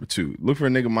step number 2. Look for a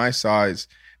nigga my size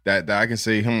that I can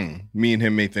say, me and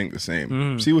him may think the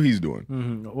same. See what he's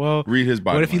doing. Well, read his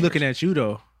body. What if he's looking at you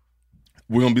though?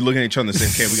 we're gonna be looking at each other and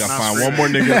say, okay, we gotta find one more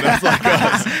nigga that's like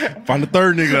us. Find the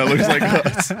third nigga that looks like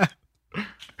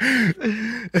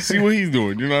us. See what he's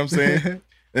doing. You know what I'm saying?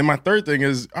 And my third thing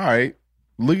is, all right,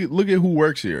 look at who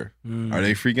works here. Are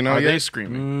they freaking out yet? Are they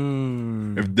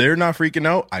screaming? If they're not freaking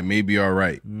out, I may be all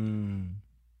right. Then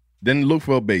look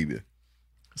for a baby.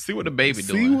 See what the baby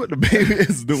doing. See what the baby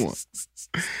is doing.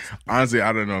 Honestly,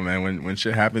 I don't know, man. When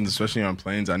shit happens, especially on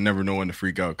planes, I never know when to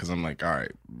freak out because I'm like, all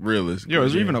right, realistic. Yo,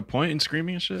 is there even a point in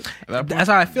screaming and shit? That's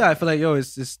how I feel. I feel like, yo,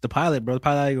 it's just the pilot, bro. The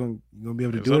pilot ain't gonna be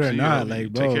able to do it or not.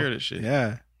 Like, bro, take care of this shit.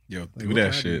 Yeah. Yo, do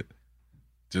that shit.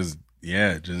 Just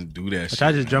do that shit. I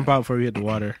try to just jump out before we hit the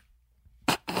water.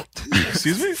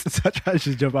 Excuse me? I try to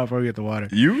just jump out before we hit the water.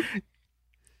 You?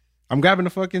 I'm grabbing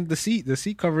the seat. The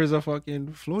seat cover is a fucking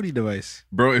floaty device.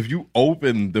 Bro, if you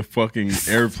open the fucking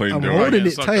airplane I'm door, holding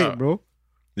it tight, out. bro.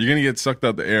 You're gonna get sucked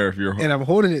out the air if you're. And I'm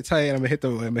holding it tight, and I'm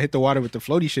gonna hit the water with the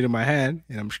floaty shit in my hand,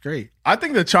 and I'm straight. I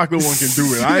think the chocolate one can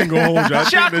do it. I ain't gonna hold you. I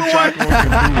think the chocolate one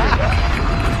can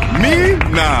do it.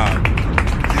 Me? Nah.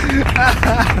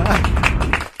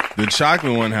 The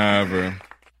chocolate one, however,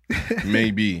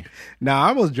 maybe. Nah, I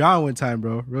almost drowned one time,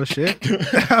 bro. Real shit.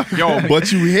 Yo,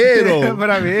 but you here though.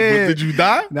 But I'm here. But did you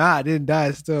die? Nah, I didn't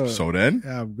die still. So then?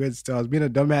 Yeah, I'm good still. I was being a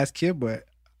dumbass kid, but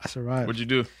I survived. What'd you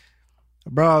do?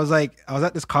 Bro, I was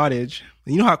at this cottage.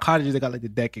 You know how cottages, they got like the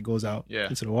deck, it goes out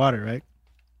into the water, right?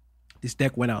 This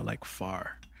deck went out like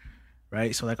far,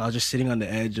 right? So like I was just sitting on the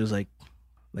edge. It was like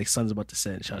sun's about to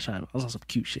set. I was on some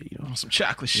cute shit, you know? Some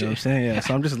chocolate shit. You know what I'm saying? Yeah.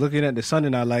 So I'm just looking at the sun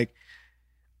and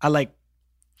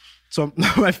so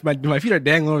my feet are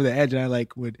dangling over the edge, and I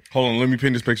like would hold on. Let me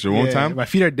paint this picture one time. My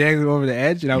feet are dangling over the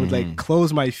edge, and I would like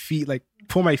close my feet, like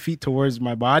pull my feet towards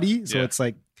my body, so it's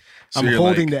like I'm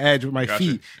holding the edge with my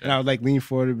feet, and I would like lean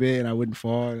forward a bit, and I wouldn't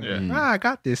fall. And I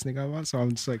got this, nigga. So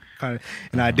I'm just like kind of,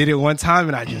 and I did it one time,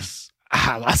 and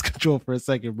I lost control for a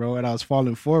second, bro, and I was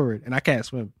falling forward, and I can't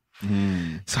swim,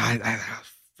 so I was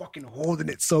fucking holding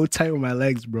it so tight with my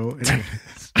legs, bro.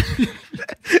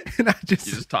 And I just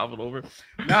you just toppled over.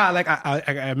 Nah, like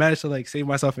I managed to like save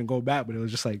myself and go back, but it was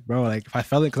just like, bro, like if I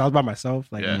fell in, because I was by myself,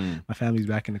 like my family's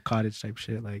back in the cottage type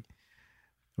shit, like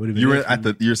would have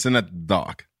been. You're sitting at the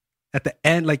dock at the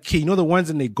end, like you know the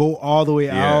ones and they go all the way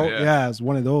out. Yeah, it was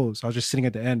one of those. I was just sitting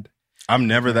at the end. I'm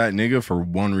never that nigga for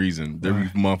one reason. There be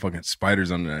motherfucking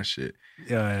spiders under that shit.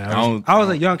 Yeah, I was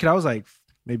a young kid. I was like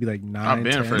maybe like 9. I've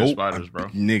been afraid of spiders, bro.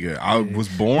 Nigga, I was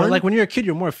born. But like when you're a kid,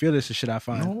 you're more fearless and shit, I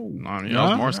find. I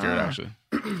was more scared actually.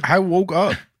 I woke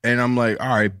up and I'm like, all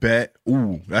right, bet.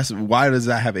 Ooh, why does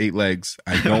that have 8 legs?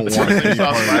 I don't want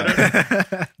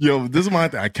to. Yo, this is my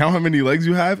thing. I count how many legs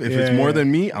you have. If it's more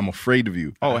than me, I'm afraid of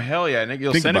you. Oh hell yeah, nigga.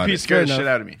 Yo, centipede scared the shit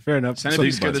out of me. Fair enough.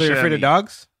 Centipede scared the shit out of me. So you're afraid of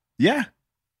dogs? Yeah.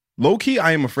 Low key,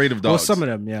 I am afraid of dogs. Well, some of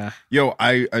them, yeah. Yo,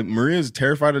 Maria's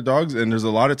terrified of dogs, and there's a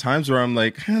lot of times where I'm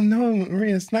like, no,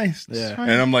 Maria's nice. Yeah.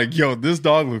 And I'm like, yo, this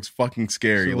dog looks fucking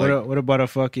scary. So like, what about a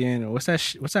fucking what's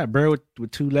that bird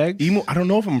with 2 legs? Emu. I don't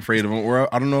know if I'm afraid of him,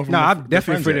 or I don't know if I'm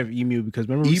definitely afraid of emu because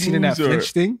remember we seen in that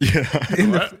Flinch thing?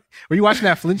 Yeah. Were you watching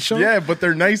that Flinch show? Yeah, but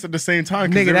they're nice at the same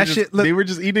time. Nigga, that shit look. They were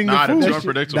just eating the food. That's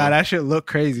unpredictable. Nah, that shit look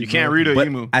crazy. You can't read an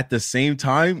emu. At the same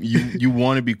time, you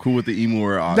want to be cool with the emu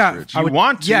or ostrich. You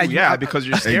want to, because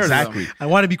you're scared exactly. of them. I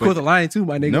want to be cool with the lion too,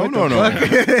 my nigga.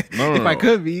 No. If I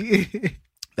could be.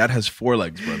 That has 4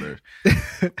 legs, brother.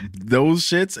 Those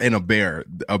shits and a bear.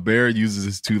 A bear uses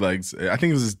his 2 legs. I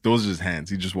think those are his hands.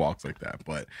 He just walks like that.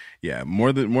 But yeah,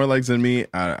 more legs than me.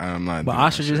 I'm not. But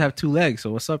ostriches have 2 legs.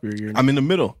 So what's up? I'm in the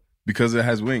middle because it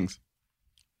has wings.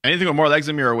 Anything with more legs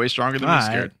than me are way stronger than me.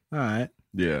 Scared. All right.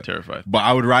 Yeah. Terrified. But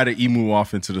I would ride an emu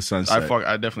off into the sunset.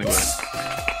 I definitely would.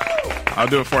 I'll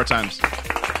do it 4 times.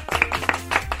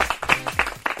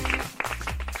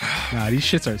 Nah, these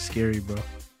shits are scary, bro.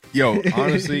 Yo,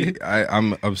 honestly,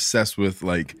 I'm obsessed with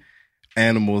like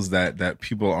animals that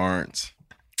people aren't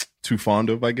too fond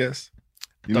of, I guess.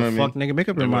 You know what I mean? Fuck, nigga, make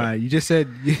up your mind. You just said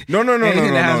no.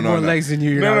 Anything that has more legs than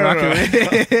you, you're not rocking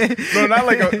with. No, not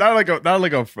like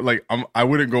I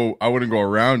wouldn't go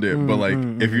around it. But like,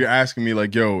 if you're asking me,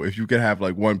 like, yo, if you could have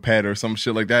like one pet or some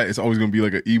shit like that, it's always gonna be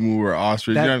like an emu or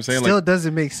ostrich. That you know what I'm saying? Still like,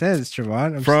 doesn't make sense,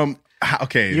 Trevon.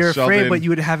 Okay, you're Sheldon, afraid, but you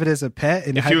would have it as a pet.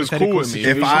 If he was cool with me,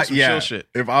 if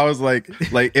I was like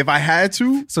if I had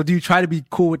to. So do you try to be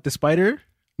cool with the spider?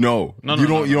 No, you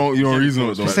don't reason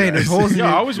with those. I'm saying there's holes in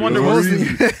I always wonder holes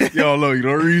in yo, look, you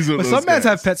don't reason with But those some men guys.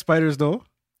 have pet spiders though.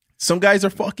 Some guys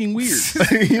are fucking weird.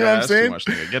 You know what I'm saying?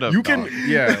 Get up, you can,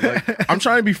 like, I'm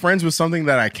trying to be friends with something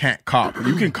that I can't cop.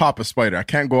 You can cop a spider. I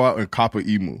can't go out and cop an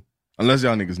emu. Unless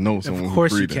y'all niggas know someone Of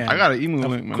course who you breed it. can. I got an emu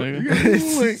link, my nigga. You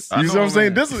see what I'm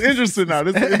saying? This is interesting now.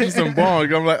 This is an interesting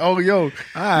bond. I'm like, oh, yo. You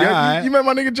met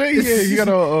my nigga Jay? Yeah, he got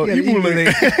a emu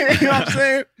link. You know what I'm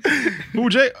saying?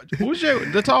 Who's Jay?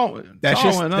 The tall one. That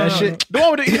tall shit. one. That shit. The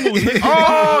one with the emu.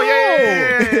 Oh,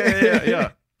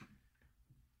 yeah.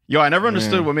 Yo, I never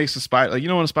understood what makes a spider. Like, you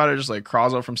know when a spider just like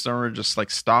crawls out from somewhere, just like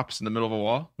stops in the middle of a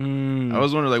wall? I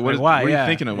was wondering, like, what are you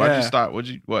thinking of? Why'd you stop? What?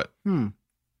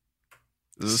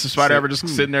 Is this a spider ever just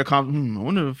sitting there I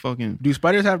wonder if fucking... Do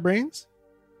spiders have brains?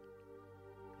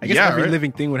 I guess every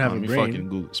living thing would have a brain. Fucking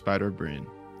Google spider brain.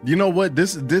 You know what?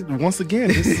 This once again,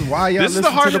 this is why y'all this is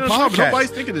listen the heart to the of the show. podcast.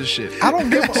 Nobody's thinking this shit. I don't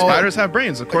give a Spiders have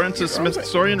brains. According to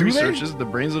Smithsonian Do they? researchers, the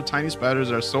brains of tiny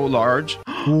spiders are so large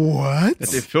What? that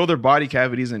they fill their body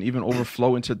cavities and even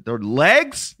overflow into their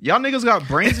legs. Y'all niggas got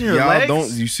brains in your Y'all legs?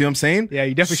 don't. You see what I'm saying? Yeah,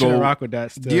 you definitely shouldn't rock with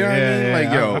that still. You know what I mean?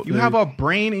 Like, yo, You have a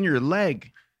brain in your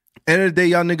leg. end of the day,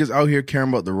 y'all niggas out here caring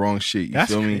about the wrong shit. You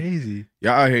That's feel me? crazy.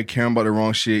 Y'all out here caring about the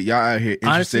wrong shit. Y'all out here interested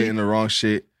Honestly, in the wrong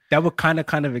shit. That would kind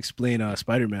of explain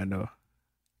Spider-Man though,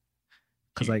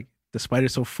 because like the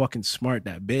spider's so fucking smart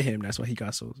that bit him. That's why he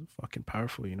got so fucking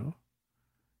powerful. You know.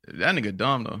 That nigga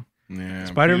dumb though. Yeah,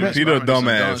 Spider-Man- Peter a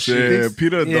dumbass. Yeah,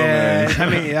 Peter a dumbass. I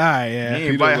mean, yeah. He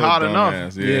ain't bite hot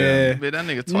enough. Yeah. But that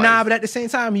nigga twice. Nah, but at the same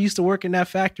time, he used to work in that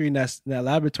factory, in that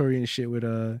laboratory and shit with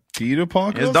Peter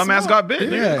Parker. His dumbass got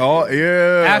bit. Yeah. Oh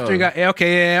yeah. After he got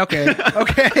okay.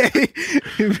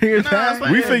 We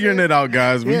figuring it out,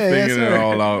 guys. We Yeah, yes, figuring it sir.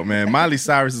 all out, man. Miley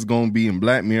Cyrus is gonna be in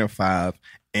Black Mirror 5,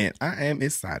 and I am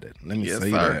excited. Let me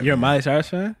say that. You're a Miley Cyrus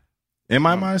fan? Am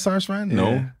I a Miley Cyrus fan?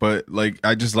 No, Yeah. but like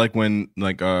I just like when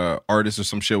like artists or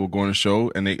some shit will go on a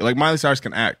show and they like Miley Cyrus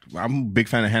can act. I'm a big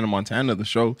fan of Hannah Montana, the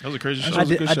show. That was a crazy show. I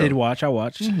did watch. I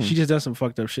watched. She just done some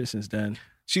fucked up shit since then.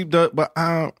 She does, but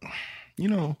you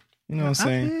know what I'm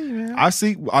saying. I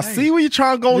see where you're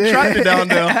trying to go track me down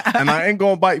there, and I ain't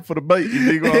gonna bite for the bait. You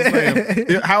dig what I'm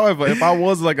saying? However, if I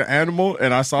was like an animal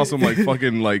and I saw some like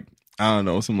fucking like I don't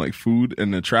know some like food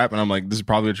in the trap, and I'm like, this is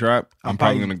probably a trap. I'm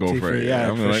probably gonna go for it.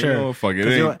 Yeah, I'm for like, sure. oh fuck it.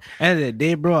 End of the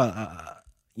day, bro.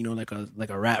 You know, like a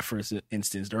rat, for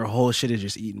instance, their whole shit is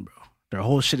just eating, bro. Their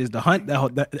whole shit is the hunt.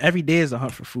 Every day is the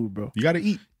hunt for food, bro. You gotta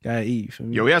eat. You feel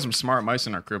me? Yo, we had some smart mice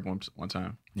in our crib one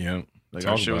time. Yeah, like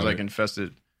our shit was like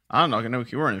infested. I don't know.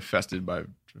 We weren't infested by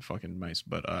fucking mice,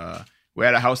 but we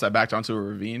had a house that backed onto a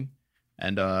ravine,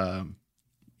 and there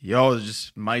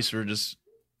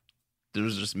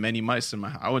was just many mice in my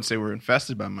house. I wouldn't say we're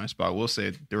infested by mice, but I will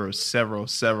say there were several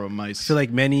mice. I feel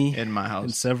like many in my house.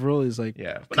 And several is like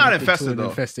but not infested though.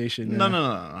 Infestation. No.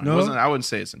 It wasn't. I wouldn't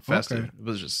say it's infested. Okay. It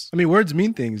was just. I mean, words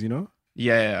mean things, you know.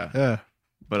 Yeah.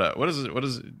 But what is it? What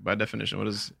is by definition? What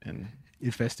is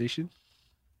infestation?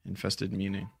 Infested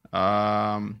meaning.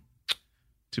 To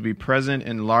be present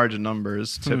in large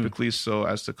numbers, typically so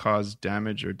as to cause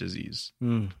damage or disease.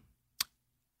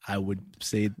 I would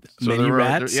say many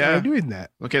rats are doing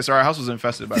that. Okay, so our house was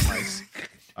infested by mice.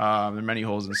 There are many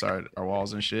holes inside our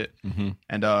walls and shit. Mm-hmm.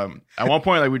 And at one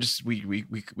point, like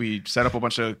we set up a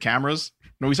bunch of cameras.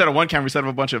 No, we set up one camera. We set up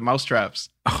a bunch of mouse traps.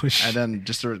 Oh shit! And then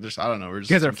just I don't know. We're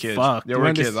just you guys are kids. Fucked. Yeah,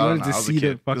 we're kids. I don't know. I was a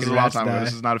kid. This is a long time ago.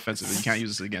 This is not offensive. You can't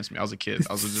use this against me. I was a kid.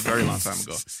 I was a very long time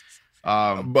ago.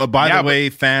 But by the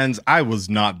way, fans, I was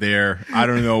not there. I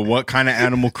don't know what kind of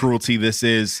animal cruelty this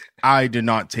is. I did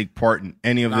not take part in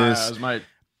any of this.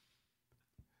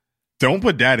 Don't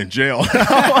put dad in jail.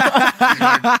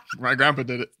 My grandpa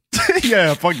did it.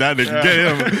 Yeah, fuck that nigga. Get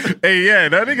him. Hey, yeah,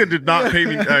 that nigga did not pay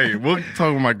me. Hey, we'll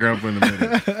talk with my grandpa in a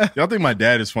minute. Y'all think my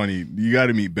dad is funny? You got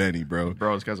to meet Benny, bro.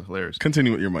 Bro, this guy's hilarious.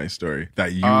 Continue with your mice story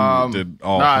that you did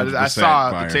all. I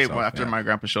saw the tape after my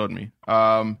grandpa showed me.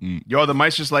 Yo, the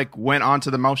mice just like went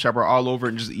onto the mouse trap, all over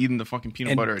and just eating the fucking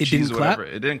peanut butter and cheese or whatever.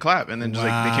 It didn't clap, and then just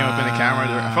like they came up in the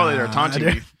camera. I felt like they were taunting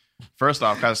me. First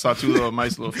off, I saw two little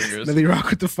mice, little fingers. Then they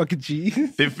rock with the fucking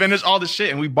cheese. They finished all the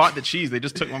shit, and we bought the cheese. They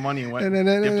just took my money and went dipped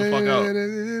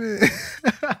the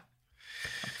fuck out. I'm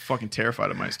fucking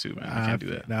terrified of mice too, man. I can't do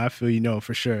that. Nah, I feel you know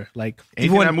for sure. Like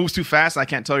anything that moves too fast, I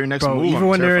can't tell your next move. Even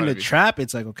when they're in the trap,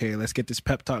 it's like, okay, let's get this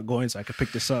pep talk going so I can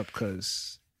pick this up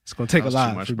because it's gonna take a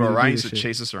lot. Much, bro. Ryan used to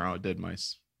chase us around with dead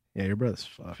mice. Yeah, your brother's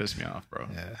fucked. Pissed me off, bro.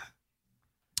 Yeah.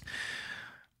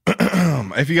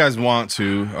 If you guys want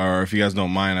to, or if you guys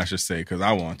don't mind, I should say, because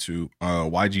I want to.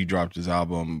 YG dropped his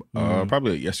album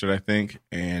probably yesterday, I think,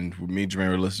 and me and Jermaine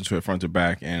were listening to it front to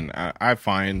back, and I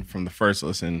find from the first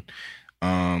listen,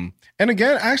 and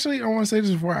again, actually, I want to say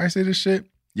this before I say this shit.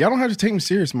 Y'all don't have to take me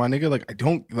serious, my nigga.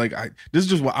 Like, this is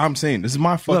just what I'm saying. This is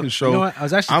my fucking show. You know what? I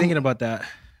was actually thinking about that.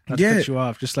 Not to cut you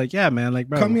off. Just like, yeah, man. Like,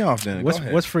 bro. Cut me off then.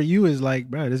 What's for you is like,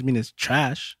 bro, it doesn't mean it's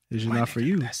trash. It's just not for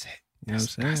you. That's it. You know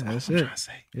what I'm saying? That's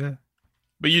it. Yeah.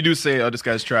 But you do say, "Oh, this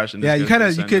guy's trash." And this Yeah, you guy's kind of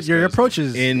this you and could this your guy's- approach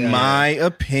is In my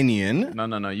opinion.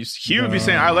 No. He would be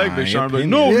saying, "I like Big Sean." But opinion.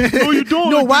 no, you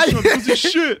don't. No, like why? Big Sean. This is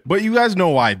shit. But you guys know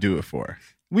why I do it for.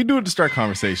 We do it to start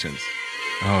conversations.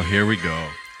 Oh, here we go.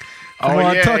 Come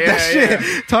on, talk that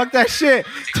shit. Talk that shit.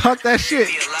 Talk that shit.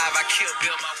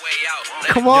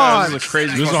 Come on. This is a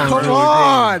crazy. This fucking- song Come really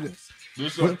on. We'll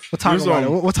We'll talk about it.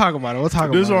 We'll talk about it. We'll talk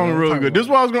about it. This song really good. This is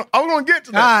what I was gonna get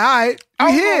to All that. right. I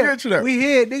We was gonna here. get to that. We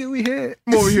here, nigga. We here.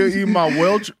 I'm over here eating my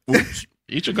Welch. Oops.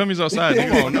 Eat your gummies outside.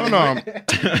 Come on,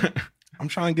 no. I'm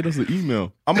trying to get us an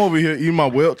email. I'm over here eating my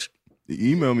Welch.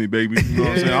 Email me, baby. You know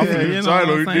what I'm saying? I'm from the side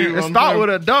of you. It start with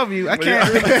a W. I can't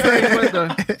really say what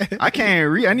the. I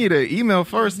can't read. I need an email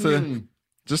first to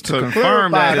just to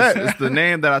confirm that it's the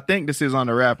name that I think this is on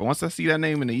the rapper. Once I see that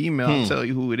name in the email, I'll tell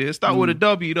you who it is. Start with a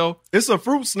W though. It's a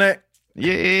fruit snack.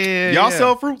 Yeah, Y'all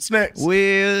sell fruit snacks.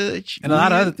 Which And a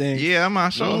lot of other things. Yeah, I'm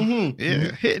not sure.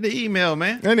 Yeah, hit the email,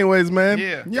 man. Anyways, man.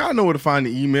 Yeah. Y'all know where to find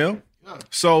the email.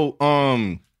 So,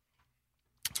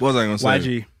 what was I gonna say?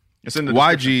 YG. It's in the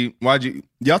YG.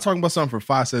 Y'all talking about something for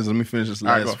 5 seconds. Let me finish this All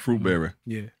right, last go. fruit berry.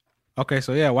 Yeah. Okay,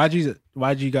 so yeah,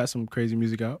 YG got some crazy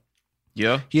music out.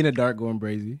 Yeah, He in the dark going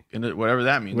crazy. whatever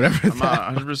that means. Whatever I'm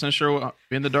not 100% sure what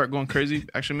in the dark going crazy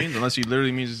actually means, unless he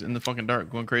literally means it's in the fucking dark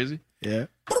going crazy. Yeah.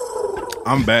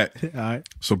 I'm back. All right.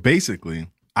 So basically,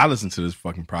 I listened to this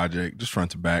fucking project just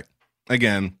front to back.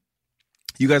 Again,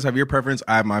 you guys have your preference.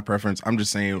 I have my preference. I'm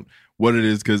just saying what it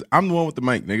is because I'm the one with the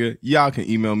mic, nigga. Y'all can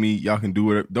email me. Y'all can do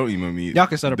whatever. Don't email me. Y'all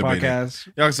can start a debating. podcast.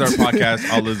 Y'all can start a podcast.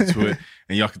 I'll listen to it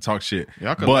and y'all can talk shit.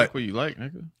 Y'all can But like what you like,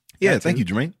 nigga. yeah, thank you,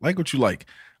 Jermaine. Like what you like.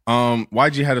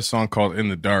 YG had a song called "In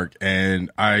the Dark," and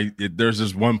there's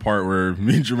this one part where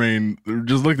me and Jermaine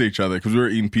just looked at each other because we were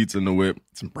eating pizza in the whip,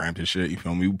 some Brampton shit. You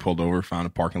feel me? We pulled over, found a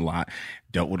parking lot,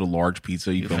 dealt with a large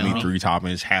pizza. You feel me? 3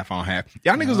 toppings, half on half.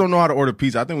 Y'all niggas don't know how to order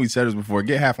pizza. I think we said this before.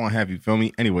 Get half on half. You feel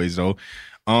me? Anyways, though,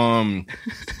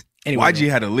 YG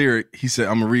had a lyric. He said,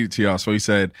 "I'm gonna read it to y'all." So he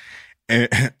said,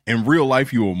 "In real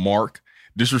life, you will mark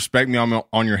disrespect me. I'm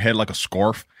on your head like a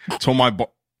scarf." Told my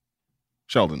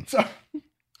Sheldon.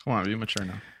 Come on, be mature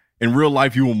now. In real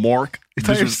life, you will mark. It's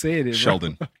how you're saying it, bro.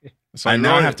 Sheldon. So I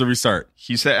now have to restart.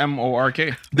 He said MORK.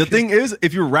 The thing is,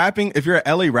 if you're rapping, if you're an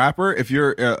LA rapper, if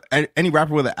you're any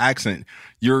rapper with an accent,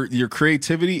 your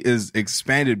creativity is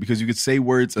expanded because you could say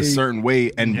words a certain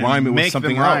way and rhyme it with make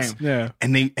something them rhyme. else. Yeah.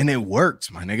 And it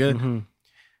works, my nigga.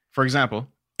 For example,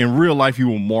 In real life, you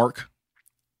will mark.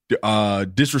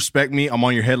 Disrespect me. I'm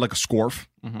on your head like a scarf.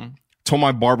 Told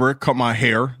my barber, cut my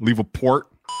hair, leave a port.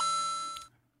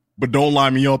 But don't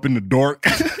line me up in the dark.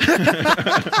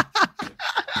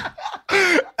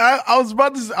 I was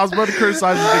about to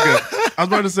criticize this nigga. I was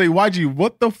about to say, YG,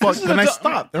 what the fuck? Then I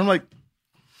stopped. And I'm like,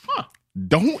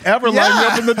 don't ever line me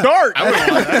up in the dark.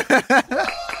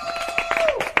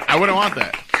 I wouldn't want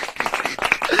that.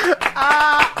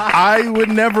 I would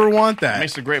never want that.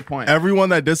 Makes a great point. Everyone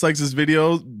that dislikes this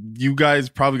video, you guys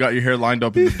probably got your hair lined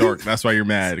up in the dark. That's why you're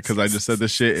mad, because I just said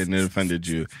this shit and it offended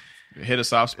you. Hit a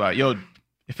soft spot. Yo,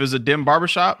 if it's a dim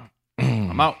barbershop,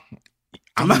 I'm out.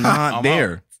 I'm not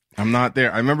there. I'm not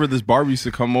there. I remember this barber used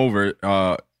to come over.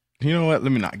 You know what?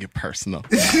 Let me not get personal.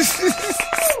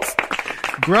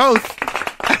 Growth.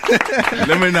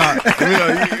 Let me not.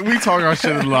 We talk our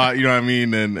shit a lot. You know what I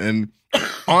mean? And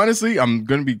honestly, I'm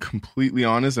gonna be completely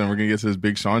honest, and we're gonna get to this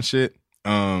Big Sean shit.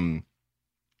 A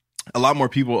lot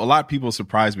of people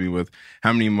surprise me with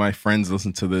how many of my friends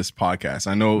listen to this podcast.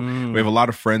 I know we have a lot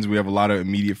of friends, we have a lot of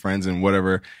immediate friends and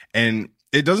whatever. And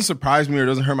it doesn't surprise me or it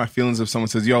doesn't hurt my feelings if someone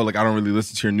says, yo, like, I don't really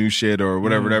listen to your new shit or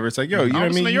whatever. It's like, yo, you know what I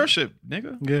mean? Listen to your shit,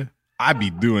 nigga. Yeah. I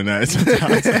be doing that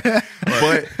sometimes.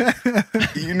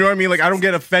 But you know what I mean? Like, I don't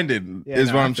get offended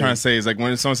is what I'm trying to say. Is like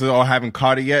when someone says, oh, I haven't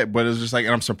caught it yet, but it's just like,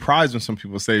 and I'm surprised when some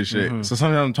people say shit. So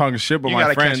sometimes I'm talking shit, but You my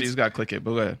gotta friends. catch it. You just gotta click it,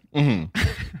 but go ahead.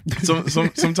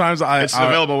 Sometimes It's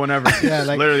available whenever. Yeah,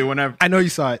 like- literally whenever. I know you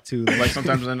saw it too. Like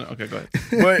sometimes, okay, go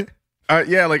ahead. But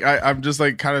yeah, like I'm just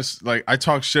like kind of like I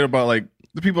talk shit about like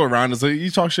the people around us. Like you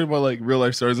talk shit about like real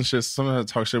life stories and shit. Sometimes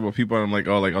I talk shit about people and I'm like,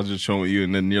 oh, like I'll just chill with you,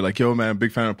 and then you're like, yo, man, I'm a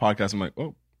big fan of the podcast. I'm like,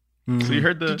 oh, So you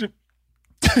heard the?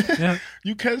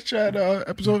 you catch that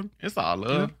episode? It's all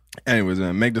love. Anyways,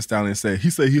 man, Meg Thee Stallion said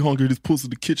he hungry. This pulls to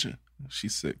the kitchen.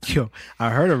 She's sick. Yo, I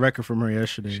heard a record from her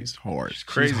yesterday. She's hard. She's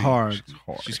hard. She's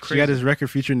hard. She's She crazy. got this record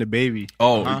featuring the baby.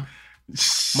 Oh,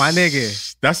 My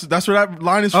nigga. That's where that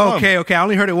line is from. Okay. I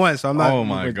only heard it once, so I'm not. Oh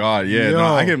my god, yeah. Yo.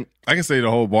 No, I can say the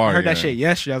whole bar. I heard that yeah. shit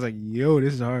yesterday. I was like, yo,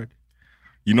 this is hard.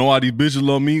 You know why these bitches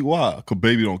love me? Why? Cause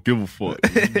baby don't give a fuck.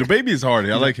 The baby is hard.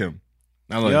 I like him.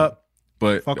 I like him.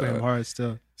 But Fuck with him hard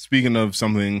still. speaking of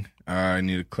something I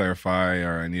need to clarify,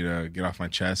 or I need to get off my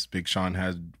chest. Big Sean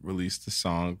had released a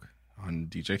song on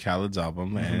DJ Khaled's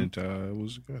album, and it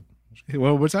was good.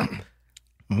 What's that?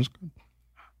 It was good.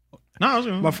 No, I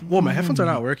was my headphones are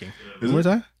not working. What's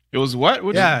that? It was what?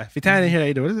 Yeah, Fitana didn't hear that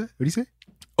either. What is it? What did he say?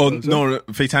 Oh, no,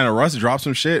 Faytana Russ dropped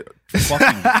some shit.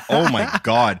 Fucking, oh my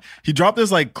God. He dropped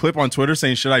this like clip on Twitter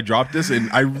saying, should I drop this?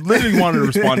 And I literally wanted to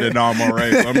respond to it. No, I'm all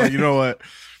right. I'm like, you know what?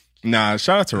 Nah,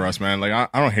 shout out to Russ, man. Like, I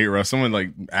don't hate Russ. Someone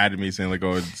like added me saying like,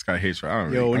 oh, this guy hates Russ. I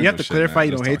don't Yo, when you have to clarify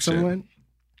you don't hate someone.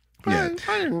 Yeah,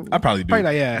 I probably do. Probably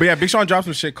not, yeah. But yeah, Big Sean dropped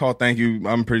some shit called Thank You.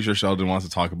 I'm pretty sure Sheldon wants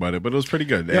to talk about it, but it was pretty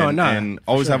good. And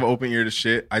always have an open ear to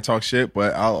shit. I talk shit,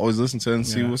 but I'll always listen to it and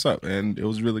see what's up. And it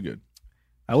was really good.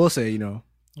 I will say,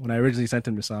 when I originally sent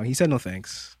him the song, he said no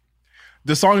thanks.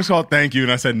 The song is called Thank You,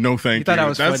 and I said no thank you. Thought that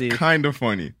was That's funny. kind of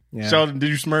funny. Yeah. Sheldon, did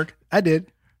you smirk? I did.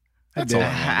 That's all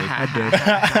I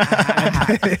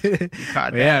did.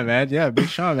 Yeah, man. Yeah, Big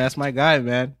Sean, that's my guy,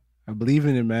 man. I believe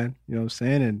in him, man. You know what I'm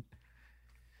saying? And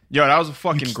yo, that was a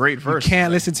fucking great verse. You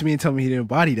can't listen to me and tell me he didn't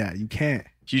embody that. You can't.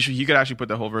 He could actually put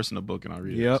the whole verse in the book, and I'll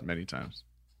read it as many times.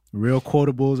 Real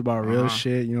quotables about real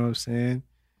shit. You know what I'm saying?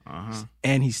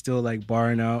 And he's still like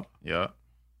barring out. Yeah,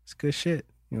 it's good shit.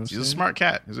 You know what he's a smart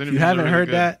cat. If you haven't heard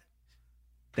that,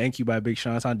 Thank You by Big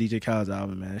Sean. It's on DJ Khaled's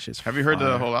album, man. That shit's Have you heard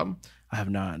the whole album? I have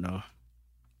not, no.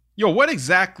 Yo, what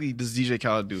exactly does DJ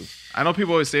Khaled do? I know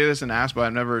people always say this and ask, but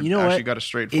I've never actually got a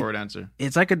straightforward answer.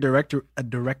 It's like a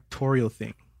directorial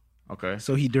thing. Okay.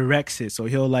 So he directs it. So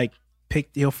he'll like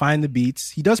he'll find the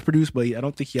beats. He does produce, but I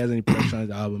don't think he has any production on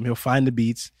his album. He'll find the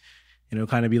beats and he'll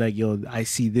kind of be like, yo, I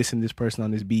see this and this person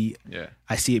on this beat. Yeah.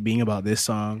 I see it being about this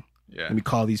song. Yeah. Let me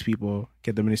call these people,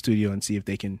 get them in the studio and see if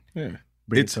they can bring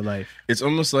it to life. It's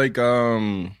almost like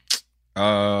how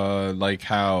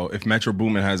if Metro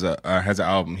Boomin has an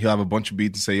album, he'll have a bunch of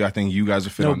beats and say, "Yo, I think you guys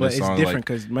will fit on this song." No, but it's different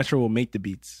because Metro will make the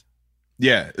beats.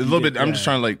 Yeah, a little bit. I'm just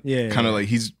trying to kind of like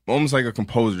he's almost like a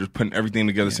composer, just putting everything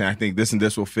together, saying, "I think this and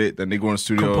this will fit." Then they go in the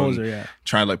studio and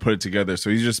try to like put it together. So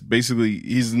he's just basically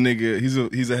he's the nigga. He's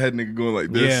a head nigga going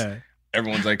like this. Yeah.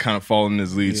 Everyone's like kind of following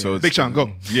his lead. So it's, Big Sean,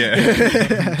 go. Yeah,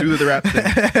 do the rap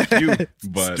thing.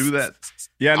 But do that.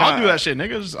 Yeah, I'll do that shit,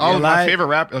 niggas. All of my favorite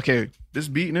rap. Okay, this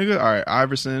beat, nigga. All right,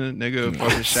 Iverson, nigga.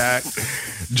 Fucking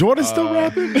Shaq. Jordan's still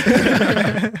rapping.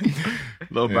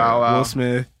 Lil Bow Wow. Will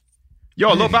Smith.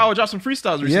 Yo, Lil Bow Wow dropped some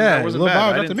freestyles recently. Yeah, Lil Bow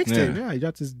Wow dropped a mixtape. Yeah, he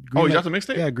dropped his. He dropped a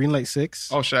mixtape. Yeah, Greenlight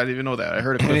 6. Oh shit, I didn't even know that. I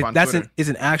heard a clip on Twitter. It's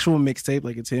an actual mixtape.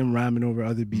 Like it's him rhyming over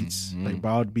other beats, like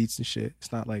borrowed beats and shit.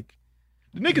 It's not like.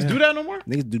 Do niggas do that no more?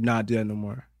 Niggas do not do that no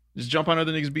more. Just jump on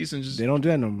other niggas' beats and just. They don't do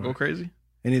that no more. Go crazy.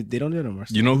 And they don't do that no more.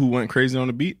 You know who went crazy on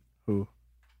the beat? Who?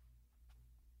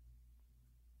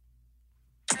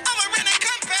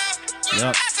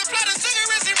 Yep.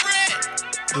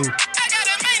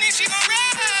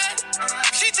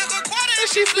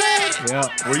 She fled. Yeah.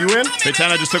 Were you in?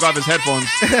 Faytana just took off his headphones.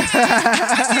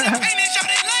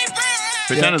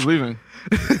 Faytana's leaving.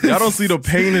 Y'all don't see the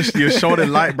pain in your short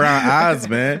and light brown eyes,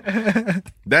 man.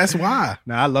 That's why.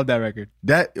 Nah, I love that record.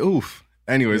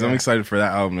 Anyways, I'm excited for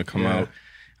that album to come out.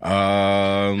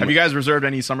 Have you guys reserved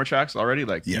any summer tracks already?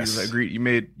 Like, yes. You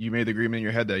made the agreement in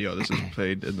your head that this is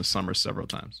played in the summer several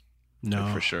times. No,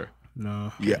 like, for sure.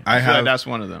 No. Yeah, I have. Like that's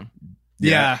one of them.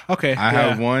 Yeah. Okay. I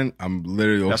have one. I'm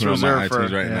literally opening up my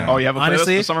iTunes right now. Oh, you have a playlist?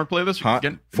 The summer playlist?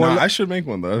 I should make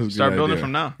one though. Start building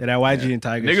from now. Yeah, that YG and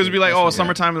Tiger. Niggas would be like, "Oh,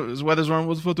 summertime. The weather's warm.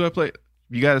 What the fuck do I play?"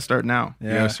 You got to start now. Yeah,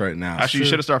 you got to start now. Actually, you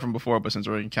should have started from before, but since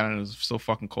we're in Canada, it's so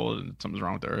fucking cold and something's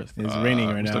wrong with the earth. It's raining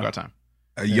right now. Still got time.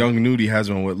 A Young Nudie has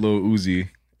one with Lil Uzi,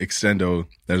 Extendo.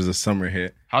 That is a summer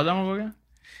hit. How's that one go again?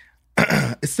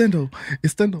 Extendo.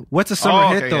 What's a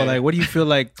summer hit though? Yeah. Like, what do you feel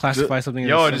like classify something?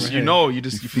 Yo, as a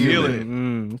just hit? You feel it.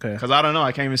 Okay. Because I don't know.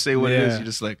 I can't even say what it is. You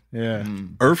just like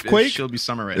Earthquake. She'll be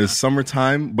summer right now. It's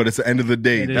summertime, but it's the end of the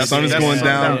day. The sun is going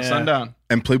down. Sundown.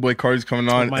 And Playboy Cardi's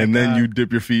coming on, and then you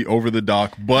dip your feet over the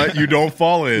dock, but you don't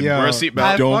fall in. Wear a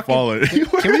seatbelt. Don't fall in.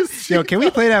 Can we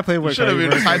play that Playboy Cardi? Should have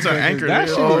been tied to an anchor.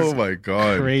 Oh my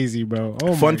god, crazy, bro.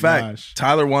 Oh Fun my fact: gosh.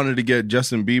 Tyler wanted to get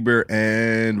Justin Bieber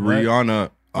and Rihanna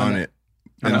on it.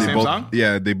 And they both, song?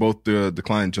 Yeah, they both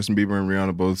declined. Justin Bieber and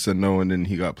Rihanna both said no, and then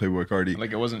he got Playboy Cardi.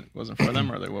 Like it wasn't for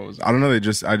them, or like what was it? I don't know. I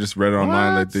just read it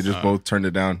online that they just both turned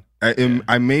it down.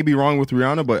 I may be wrong with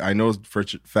Rihanna, but I know for a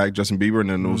fact Justin Bieber, and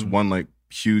then there was one like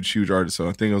huge artist. So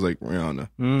I think it was like Rihanna.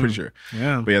 Pretty sure.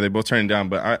 Yeah. But yeah, they both turned it down.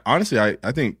 But honestly,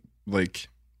 I think like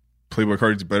Playboy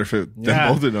Cardi's a better fit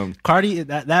than both of them. Cardi,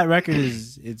 that record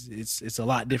it's a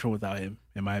lot different without him,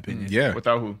 in my opinion. Yeah.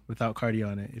 Without who? Without Cardi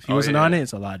on it. If he wasn't on it,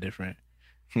 it's a lot different.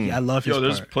 I love his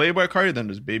there's part. Playboy Cardi, then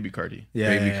there's Baby Cardi.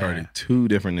 Baby Cardi. 2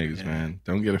 different niggas, man.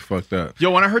 Don't get it fucked up.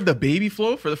 Yo, when I heard the baby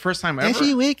flow for the first time ever. And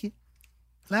she wicked.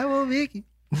 Like old Vicky.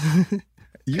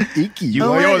 You icky.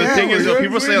 The thing is,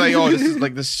 people say like, "Oh,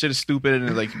 this shit is stupid," and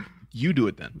it's like, you do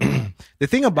it then. The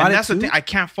thing about that's the thing. I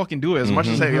can't fucking do it. As much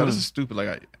as I say, "Yo, this is stupid."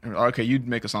 Like, okay, you'd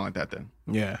make a song like that then.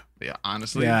 Yeah.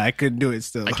 Honestly. Yeah, I couldn't do it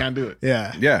still. I can't do it.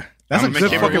 Yeah. I'm That's a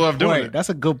good capable of doing point. it. That's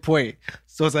a good point.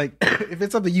 So it's like, if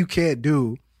it's something you can't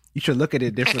do, you should look at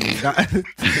it differently.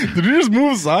 Did you just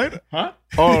move aside? Huh?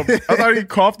 Oh, I thought he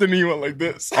coughed and he went like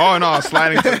this. Oh no,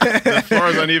 sliding. The floor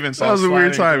is uneven. So That was a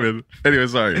weird sliding. timing. Anyway,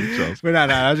 sorry, Charles. But no,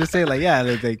 I was just saying, like, yeah,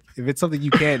 like if it's something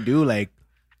you can't do, like,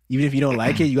 even if you don't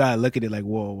like it, you gotta look at it like,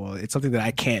 whoa, it's something that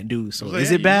I can't do. So Like,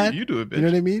 is it bad? You do it, bitch. You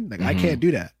know what I mean? Like, I can't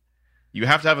do that. You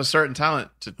have to have a certain talent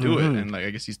to do it, and like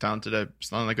I guess he's talented at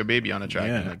sounding like a baby on a track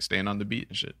and like staying on the beat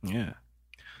and shit. Yeah.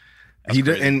 He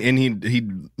did, and he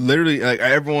literally, like,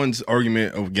 everyone's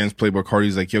argument against Playboy Cardi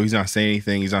is like, yo, he's not saying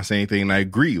anything, and I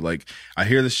agree. Like, I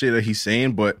hear the shit that he's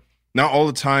saying, but not all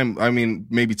the time. I mean,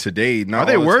 maybe today. Not Are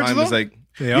they all the words time. though? It's like,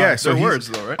 Yeah, so they're words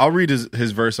though, right? I'll read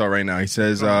his verse out right now. He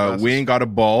says, "We ain't got a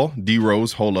ball. D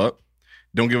Rose, hold up.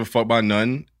 Don't give a fuck about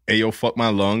none. Ayo, fuck my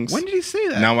lungs. When did he say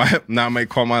that? Now I might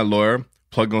call my lawyer.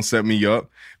 Plug don't set me up.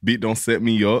 Beat don't set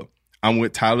me up. I'm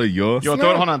with Tyler. Yo, hold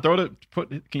on.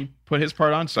 Can you put his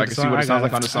part on so I can see what it sounds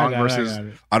like on the song versus?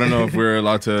 I don't know if we're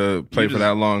allowed to play for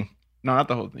that long. No, not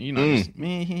the whole thing. You know, just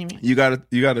me. You got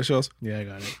it, show us. Yeah, I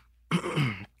got it.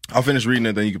 I'll finish reading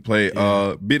it, then you can play.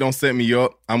 Beat don't set me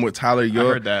up. I'm with Tyler. I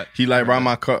heard that. He like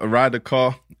ride the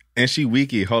car. And she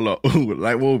wiki. Hold up. Ooh,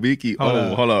 like whoa, Vicky.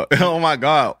 Hold up. Oh my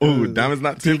God. Ooh, diamonds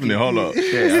not Tiffany. Hold up.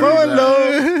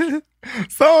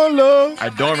 So low. I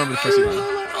don't remember the first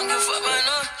time.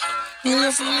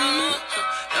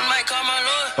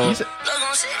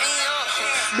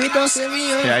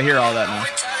 Yeah, I hear all that now.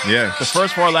 Yeah. The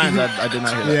first 4 lines, I did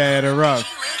not hear that. Yeah, they're rough.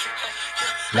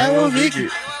 Like whoa, Vicky.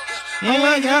 Oh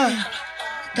my God.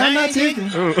 I'm not taking.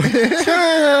 Yeah,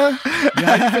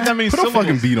 how you fit that many Put a syllables?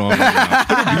 fucking beat on. Right,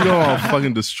 put a beat on. I'll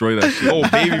fucking destroy that shit. Oh,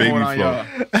 baby mode on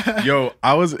flow. Yo,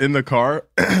 I was in the car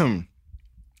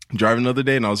driving the other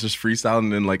day, and I was just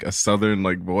freestyling in like a southern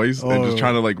like voice and just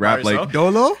trying to like rap like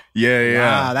Dolo.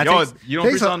 Yeah. That Yo, takes, you don't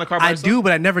freestyle in the car by I yourself? do,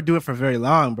 but I never do it for very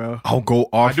long, bro. I'll go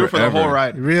off. I do it for the whole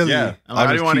ride. Really? Yeah. I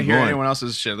just didn't want to keep hear going. anyone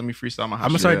else's shit. Let me freestyle my house. I'm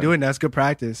gonna start doing that. That's good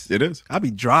practice. It is. I'll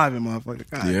be driving, motherfucker.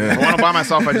 God. Yeah. If I want to by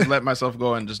myself, I just let myself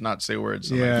go and just not say words.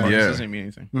 So Yeah. like, fuck, Yeah. This doesn't mean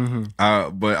anything.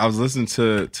 Mm-hmm. But I was listening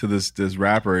to this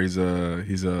rapper. He's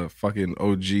a fucking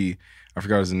OG. I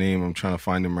forgot his name. I'm trying to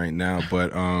find him right now.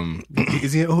 But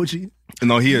Is he an OG?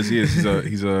 no, he is. He's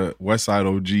a West Side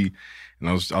OG. And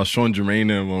I was showing Jermaine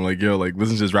him. I'm like, yo, like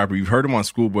listen to this rapper. You've heard him on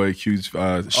Schoolboy Q's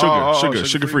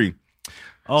Sugar Free.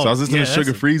 Oh, So I was listening to that's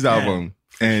Sugar Free's album.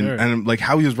 And sure. and like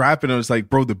how he was rapping, I was like,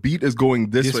 bro, the beat is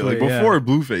going this way. Like before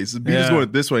Blueface, the beat is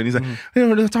going this way. And he's like, hey,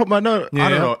 we're talking about no. I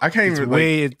don't know. I can't even.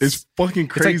 It's fucking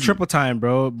crazy. It's like triple time,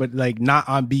 bro, but like not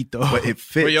on beat though. But it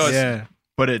fits. But yo, yeah.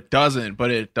 But it doesn't. But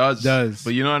it does. Does.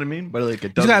 But you know what I mean? But like it You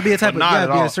doesn't. gotta be a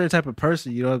certain type of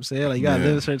person. You know what I'm saying? Like you gotta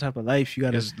live a certain type of life. You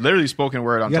gotta. It's literally spoken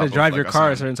word on You gotta top drive of, your like, car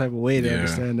a a certain type of way to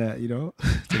understand that. You know.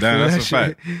 That's a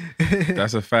fact.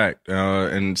 That's a fact.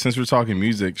 And since we're talking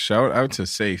music, shout out to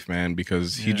Safe, man,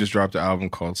 because he just dropped an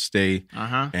album called Stay.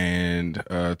 And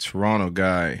Toronto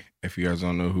guy. If you guys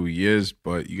don't know who he is,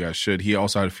 but you guys should. He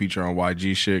also had a feature on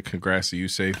YG shit. Congrats to you,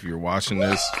 Safe, if you're watching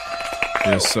this.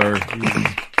 Yes, sir.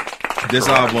 This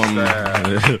album's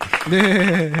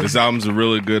a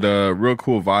really good, real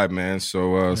cool vibe, man.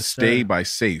 So Stay by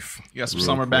Safe. You got some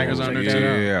summer bangers on there too.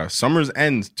 Yeah. Summer's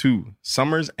End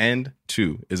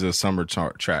 2 is a summer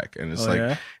track, and it's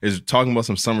it's talking about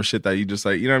some summer shit that you just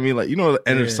like, you know what I mean? Like, you know, the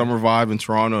end of summer vibe in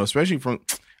Toronto, especially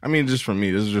just from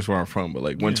me. This is just where I'm from, but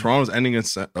like when Toronto's ending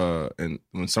and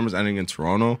when summer's ending in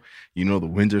Toronto, you know the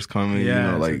winter's coming. You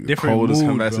know, like the cold is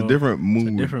coming. It's a different mood.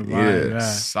 It's a different vibe.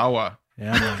 Sour.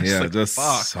 Yeah, yeah, just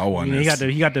sourness.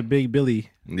 He got the big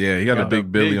Billy. Yeah, he got the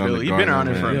big Billy on the He's been around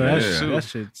it for a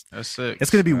minute. That's sick.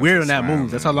 It's gonna be weird when that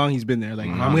moves. That's how long he's been there. Like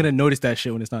I'm gonna notice that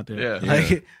shit when it's not there. Yeah.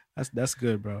 Like that's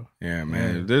good, bro. Yeah,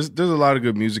 man. There's a lot of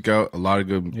good music out. A lot of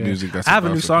good music. That's I have a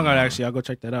new song out actually. I'll go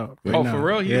check that out. Oh, for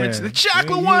real? He mentioned the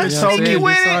chocolate one. You know what I'm saying?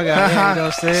 with New song it. out, you know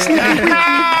what I'm saying?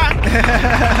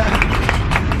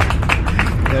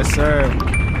 Yes, sir.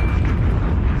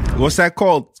 What's that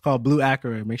called? It's called Blue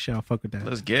Acura. Make sure y'all fuck with that.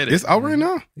 Let's get it. It's out right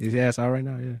now? Yeah, it's out right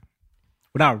now, yeah.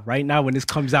 Well, not right now when this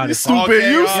comes out. You It's stupid.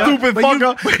 Okay, You stupid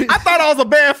fucker. I thought I was a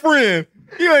bad friend.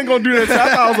 You ain't gonna do that. I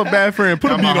thought I was a bad friend.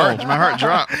 Put a beat on. My heart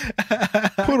dropped.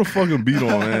 Put a fucking beat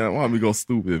on, man. Why me go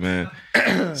stupid,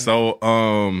 man? So,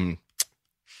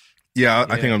 Yeah,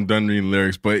 I think I'm done reading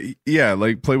lyrics, but yeah,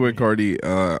 like Playboy Cardi,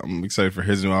 I'm excited for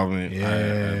his new album.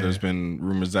 There's been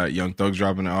rumors that Young Thug's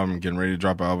dropping an album, getting ready to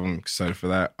drop an album. Excited for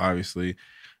that, obviously.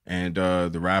 And the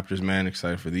Raptors, man,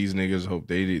 excited for these niggas. Hope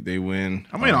they win.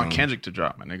 I'm waiting on Kendrick to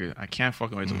drop, my nigga. I can't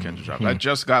fucking wait till Kendrick drops. I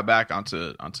just got back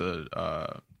onto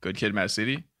Good Kid, Mad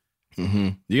City.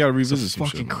 You gotta revisit some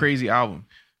fucking shit, crazy album.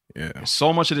 Yeah,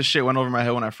 so much of this shit went over my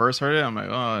head when I first heard it. I'm like,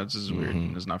 oh, this is weird.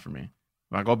 It's not for me.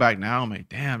 When I go back now, I'm like,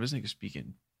 damn, this nigga's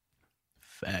speaking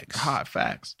facts. Hot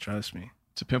facts. Trust me.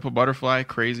 To Pimp a Butterfly,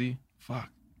 crazy. Fuck.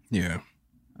 Yeah.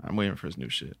 I'm waiting for his new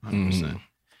shit. 100%.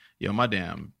 Yo, my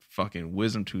damn fucking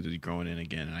wisdom tooth is growing in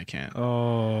again, and I can't.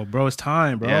 Oh, bro, it's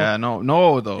time, bro. Yeah,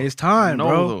 no, though. It's time,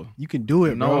 bro. Though. You can do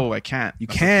it, bro. No, I can't. You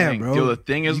That's can, bro. Yo, the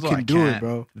thing is, you though, can I do can't. it,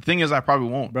 bro. The thing is, I probably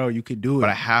won't. Bro, you can do it. But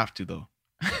I have to, though.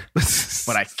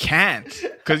 But I can't.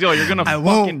 Because, yo, you're going to I fucking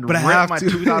won't, but I rip have my to.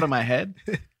 tooth out of my head?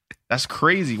 That's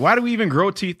crazy. Why do we even grow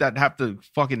teeth that have to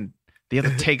fucking, they have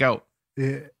to take out?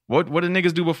 Yeah. What did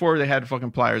niggas do before they had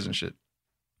fucking pliers and shit?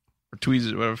 Or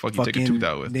tweezers, whatever the fuck you take a tooth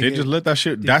out with. They just let that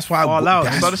shit. That's why. fall out.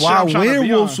 That's why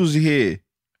werewolves was here.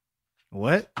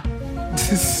 What?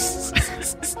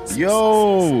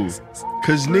 Yo,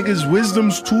 cause niggas'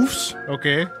 wisdom's tooths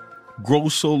Okay. grow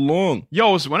so long.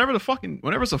 Yo, so whenever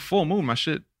it's a full moon, my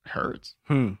shit hurts.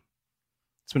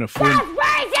 It's been a full.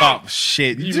 Oh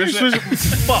shit! You missed it?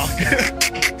 Fuck.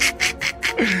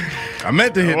 I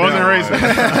meant to hit. It wasn't racist.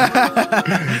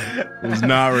 It was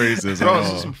not racist. Bro, at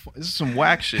all. this is some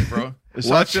whack shit, bro.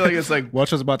 So I feel like it's like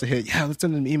Watch was about to hit. Yeah, let's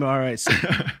send an email. All right. So,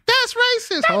 that's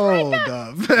racist. Hold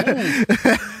up.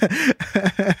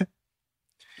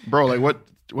 bro, like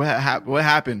what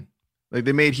happened? Like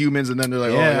they made humans and then they're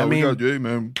like, Yeah, oh, I mean- we got, hey,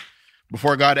 man.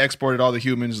 Before God exported all the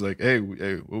humans, like, hey, what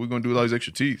are we gonna do with all these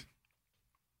extra teeth?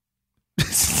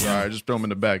 All right, just throw them in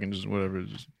the back and just whatever.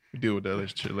 Just deal with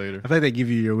that shit later. I think they give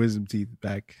you your wisdom teeth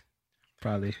back.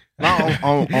 Probably.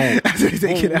 Oh. After they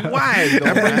take it out. Why? Though,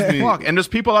 That brings man? me- Fuck. And there's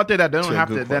people out there that don't to a have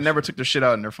good to, that question. never took their shit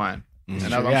out and they're fine. And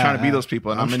I'm Yeah, trying to be those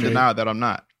people, and I'm I'm in straight. denial that I'm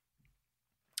not.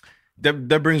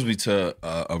 That brings me to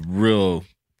a real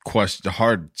question, a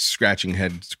hard scratching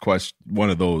head question. One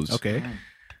of those. Okay.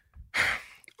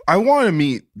 I want to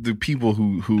meet the people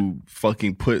who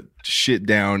fucking put shit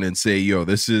down and say, "Yo,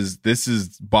 this is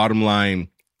bottom line.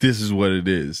 This is what it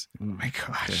is." Oh my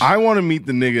gosh. I want to meet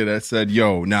the nigga that said,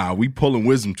 "Yo, nah, we pulling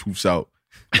wisdom tooths out."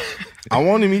 I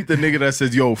want to meet the nigga that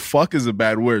says, "Yo, fuck is a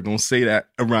bad word. Don't say that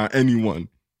around anyone."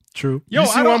 True. Yo, You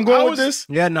see where I'm going with this?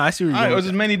 Yeah, no, I see where you're It going. was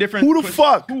as many different. Who the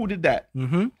fuck? Who did that?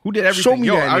 Mm-hmm. Who did everything? Show me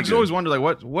Yo, that I just nigga. always wonder,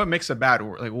 like, what makes a bad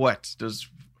word? Like, what does?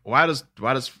 Why is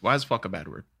fuck a bad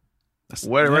word?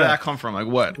 Where did that come from? Like,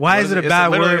 what? Why What is it a It's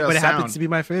bad literally word, a but it happens sound. to be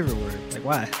my favorite word? Like,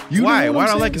 why? Why? know what Why I'm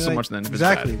do I like saying? it so Like, much then? If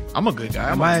exactly. It's bad? I'm a good guy.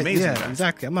 I'm Am I- an amazing yeah, guy.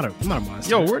 exactly. I'm not a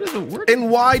monster. Yo, where does the word? And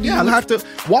why do you have to?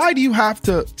 Why do you have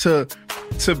to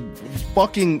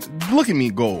fucking look at me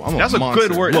go? I'm That's a a monster.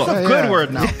 good word. Look, That's a good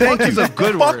word now. Thank Fuck is you. a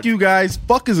good Fuck word. you guys.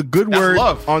 Fuck is a good That's word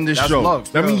love. on this That's show.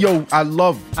 love. I mean, yo, I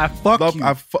love. I fuck you.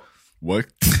 What?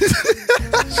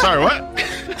 Sorry, what?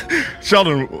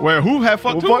 Sheldon, Where? Who had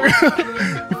fucked who?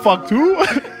 you fucked who?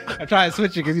 I try to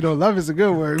switch it because love is a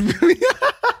good word.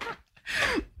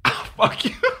 Fuck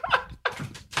you.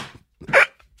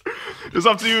 It's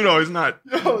up to you, though. It's not.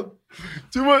 Yo,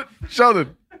 too much.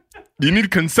 Sheldon, you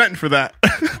need consent for that.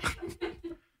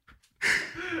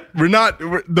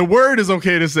 The word is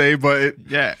okay to say, but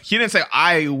Yeah, he didn't say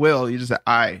I will. He just said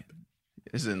I.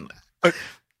 Isn't.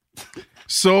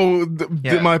 so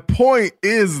Yeah. my point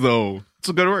is though. It's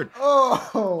a good word.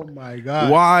 Oh my god.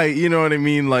 Why? You know what I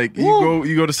mean? Like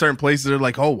you go to certain places, they're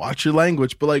like, oh, watch your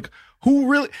language. But like, who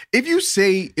really? If you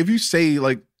say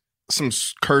like some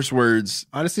curse words,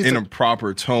 Honestly, in a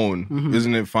proper tone,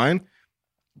 isn't it fine?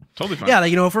 Totally fine. Yeah,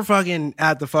 like if we're fucking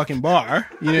at the fucking bar,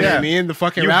 you know what Yeah. I mean? The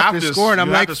fucking You have Raptors to- score, and I'm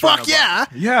you have like, to swear fuck in a bar.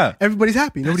 yeah. Yeah. Everybody's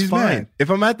happy. Nobody's That's fine. mad. If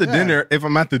I'm at the dinner, if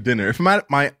I'm at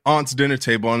my aunt's dinner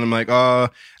table and I'm like,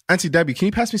 Auntie Debbie, can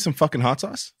you pass me some fucking hot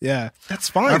sauce? Yeah. That's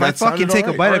fine. Or if I That sounded fucking take a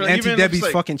alright. bite Or of even Auntie if Debbie's it's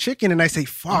like- fucking chicken and I say,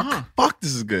 fuck. Fuck,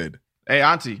 this is good. Hey,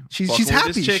 auntie. She's fucking with happy.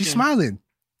 this She's chicken. smiling.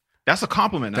 That's a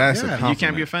compliment. That's a You compliment.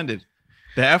 can't be offended.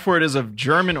 The F word is of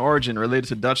German origin, related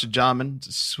to Dutch German,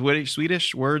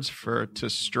 Swedish words for to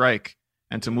strike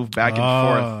and to move back and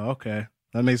forth. Oh, okay.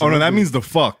 That makes Oh no, sense. that means the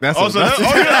fuck. That's Oh, a- so that's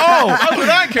that, that's where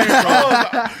that came from.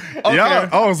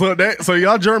 Okay. so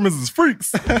y'all Germans is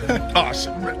freaks. Oh shit,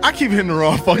 I keep hitting the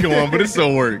wrong fucking one, but it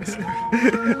still works.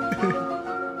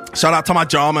 Shout out to my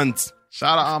Germans,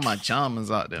 Shout out all my Germans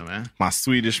out there, man. my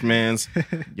Swedish mans.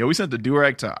 Yo, we sent the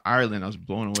Durag to Ireland. I was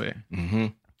blown away. Mm-hmm.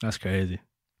 That's crazy.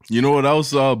 You know what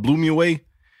else blew me away?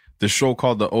 The show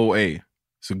called The OA.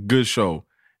 It's a good show,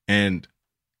 and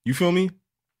You feel me?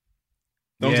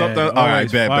 Thumbs Yeah, up. All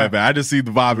right, bet. I just see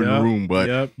the vibe in the room,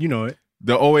 but you know it.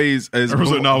 the always is.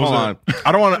 Hold on.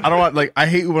 I don't want like. I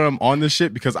hate when I'm on this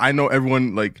shit because I know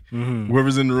everyone like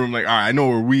whoever's in the room. Like, all right, I know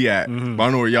where we at, but I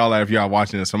know where y'all at if y'all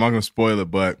watching this. So I'm not gonna spoil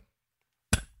it, but.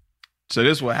 So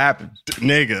this is what happened,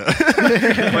 nigga.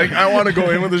 Like, I want to go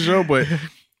in with the show, but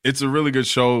it's a really good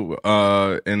show,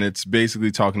 and it's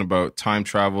basically talking about time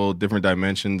travel, different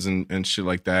dimensions, and shit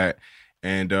like that.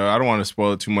 And I don't want to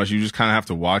spoil it too much. You just kind of have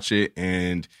to watch it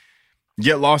and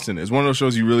get lost in it. It's one of those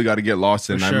shows you really got to get lost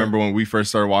in. For I sure. remember when we first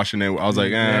started watching it, I was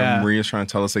like, Maria's trying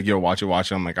to tell us, like, yo, watch it.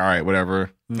 I'm like, all right,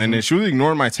 whatever. And then she was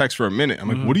ignoring my text for a minute. I'm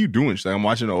like, what are you doing? She's like, I'm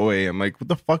watching the OA. I'm like, what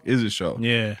the fuck is this show?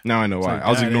 Yeah. Now I know why. like I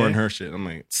was that, ignoring yeah. her shit. I'm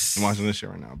like, I'm watching this shit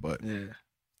right now. But Yeah.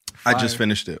 I just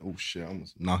finished it. Oh, shit. I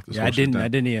almost knocked this Yeah, whole I shit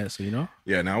down. didn't yet, so you know.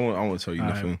 Yeah, now I won't tell you All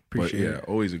right, nothing. But appreciate yeah, it.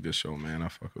 always a good show, man. I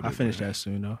fuck with it. I finished man. that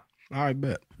soon though. I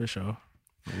bet. For sure.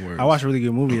 No worries. I watched a really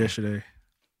good movie yesterday.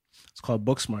 It's called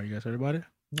Booksmart. You guys heard about it?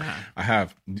 I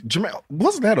have. Jermaine,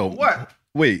 wasn't that a What?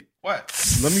 Wait, What?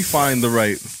 let me find the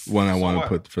right one I want to what?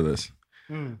 put for this.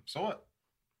 So what?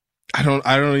 I don't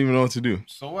even know what to do.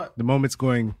 So what? The moment's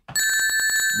going.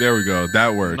 There we go.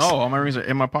 That works. No, all my rings are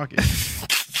in my pocket.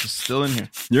 It's still in here.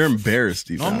 You're embarrassed,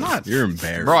 Steve. No, I'm not. You're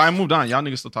embarrassed. Bro, I moved on. Y'all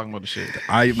niggas still talking about the shit.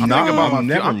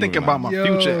 I'm thinking about my Yo,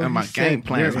 future and my he said game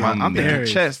plans. you're I'm thinking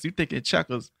embarrassed. chess. You thinking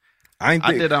checkers. I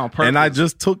did that on purpose. And I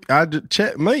just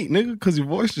checkmate, nigga, because your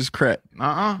voice just cracked.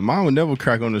 Mine would never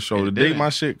crack on the show. The day didn't. my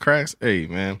shit cracks, hey,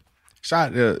 man.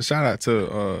 Shout out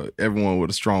to everyone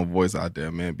with a strong voice out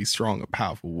there, man. Be strong and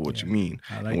powerful with what you mean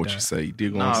I like and what that. you say. You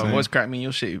dig what I'm Nah, saying? voice crack mean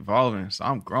your shit evolving. So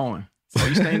I'm growing. So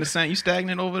you staying the same? You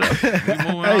stagnant over there? We moving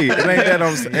on? Hey, it ain't that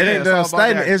I'm it ain't that I'm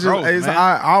stagnant. It's just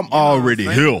I'm already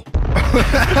here.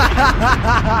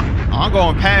 I'm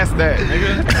going past that,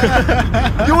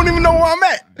 nigga. You don't even know where I'm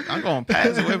at. I'm going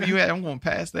past it. Wherever you at, I'm going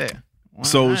past that. Why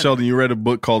So, not? Sheldon, you read a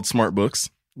book called Smart Books?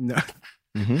 No.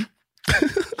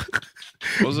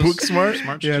 What was this?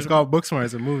 Booksmart? Yeah, it's called Booksmart.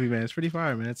 It's a movie, man. It's pretty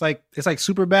fire, man. It's like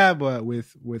super bad, but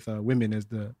with women as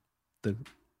the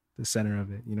center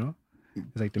of it. You know, it's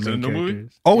like the Is it main a new movie?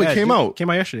 characters. Oh, Yeah, it came dude, out. Came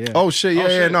out yesterday. Yeah. Oh shit! Yeah, Oh,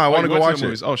 shit. No, I want to you go went watch the it.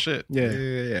 movies. Oh shit. yeah.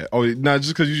 Yeah. Oh, no,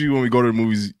 just because usually when we go to the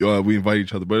movies, we invite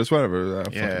each other, but it's whatever.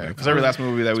 Yeah, because every last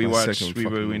movie that we It's my watched, second we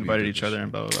fucking movie invited I each did other this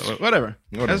and blah blah blah. Whatever.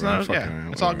 That's not. fucking,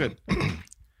 Yeah, it's all good.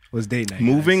 It was date night.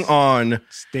 Moving guys. on.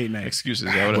 It's date night. Excuses.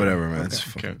 Yeah, Whatever, man. Okay. It's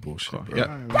fucking bullshit, Cool. bro.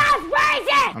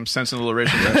 Yeah. I'm sensing a little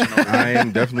racial reaction over I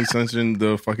am definitely sensing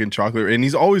the fucking chocolate, and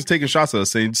he's always taking shots at us,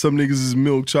 saying some niggas is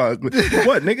milk chocolate.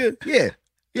 What, nigga?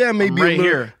 Yeah, maybe I'm right a little,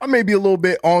 here. I may be a little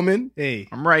bit almond. Hey,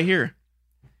 I'm right here.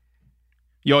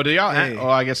 Yo, do y'all? Hey. Oh,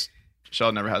 I guess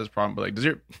Sheldon never had this problem, but like, does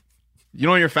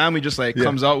when your family just like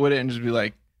comes out with it and just be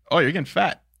like, "Oh, you're getting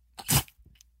fat,"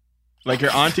 like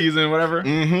your aunties and whatever.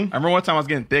 Mm-hmm. I remember one time I was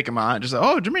getting thick, and my aunt just like,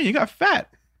 "Oh, Jermaine, you got fat."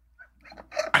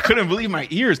 I couldn't believe my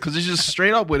ears because it's just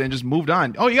straight up with it and just moved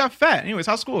on. Oh, you got fat. Anyways,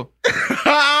 how's school?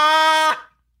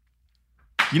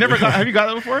 You never got? Have you got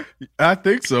that before? I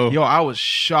think so. Yo, I was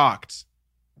shocked.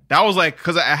 That was like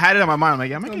because I had it on my mind. I'm like,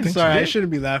 yeah, am I getting sorry, I thick?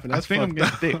 shouldn't be laughing. I That's think I'm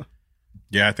fucked getting up. thick.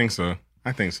 Yeah, I think so.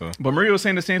 But Maria was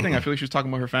saying the same thing. I feel like she was talking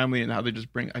about her family and how they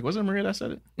just bring. Like, wasn't it Maria that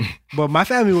said it? But my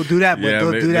family will do that, but Yeah,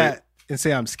 they'll they- do that and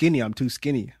say I'm skinny. I'm too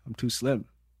skinny. I'm too slim.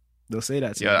 They'll say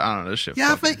that. To me. Yeah, I don't know this shit. You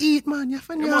have to eat, man. You have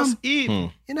to You must eat.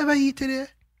 You never eat today.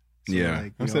 So, Yeah.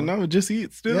 like, I you said, know, no, just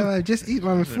eat still. Yeah, man, just eat,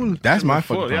 man. I'm full. That's my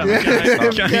Full, fucking yeah.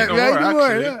 problem. Can't eat no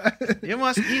more, actually. yeah. You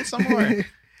must eat some more.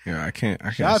 Yeah, I can't.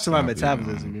 Shout out to my stop it,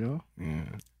 metabolism, man. you know? Yeah.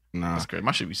 Nah. That's great.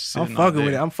 My shit be sitting I'm all fucking day.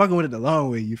 with it. I'm fucking with it the long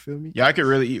way. You feel me? Yeah, I could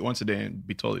really eat once a day and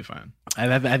be totally fine. I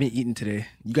haven't eaten today.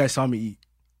 You guys saw me eat.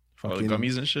 All the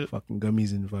gummies and shit. Fucking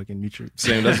gummies and fucking nutrients.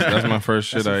 Same. That's my first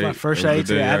shit That's I my ate. first It shit I was ate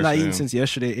the today. day I have not actually. eaten since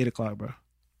yesterday, 8 o'clock, bro.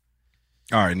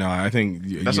 All right, no, I think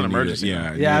That's an emergency.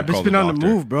 Yeah, Yeah, I've call just been the on the doctor.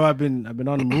 move, bro. I've been on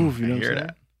the move. You know I what hear I'm saying?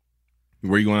 that.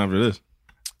 Where you going after this?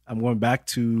 I'm going back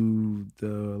to the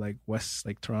like west,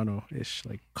 like Toronto-ish,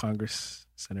 like Congress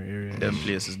Center area. Them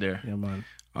places there. Yeah, man.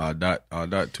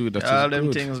 That too. That's All just them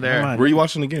good. things Yeah, there. man. Where you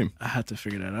watching the game? I had to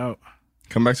figure that out.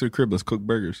 Come back to the crib. Let's cook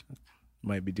burgers.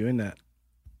 Might be doing that.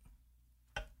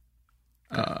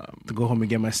 To go home and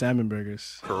get my salmon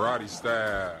burgers. Karate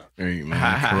style. Hey, man,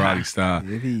 karate style.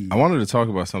 Really? I wanted to talk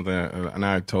about something, and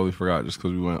I totally forgot just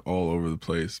because we went all over the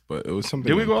place. But it was something.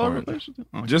 Did we go all over the important. place?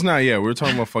 Oh. Just not yet. We were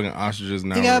talking about fucking ostriches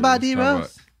now. You got about We're talking D-Rose?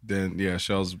 about- Then yeah,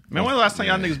 Shell's. Man, when the last time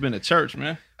y'all niggas been to church,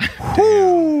 man?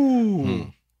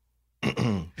 Ooh.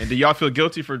 And do y'all feel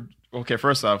guilty for? Okay,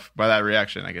 first off, by that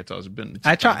reaction, I get to it's been.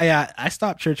 I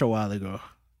stopped church a while ago.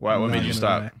 Why? What I'm made not you gonna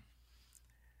stop? lie.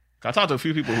 I talked to a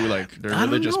few people who like they're I don't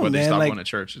religious, know, but they man, stopped like- going to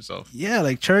church itself. Yeah,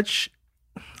 like church.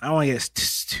 I don't want to get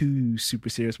too super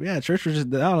serious, but yeah, church was just,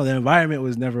 I don't know, the environment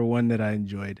was never one that I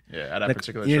enjoyed. Yeah, at that like,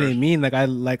 particular you church. know what I mean? Like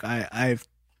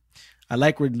I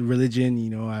like religion, you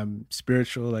know, I'm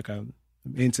spiritual, like I'm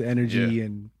into energy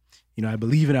and, you know, I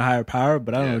believe in a higher power,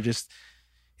 but I don't know, just,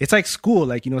 it's like school.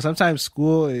 Like, you know, sometimes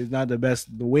school is not the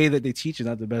best, the way that they teach is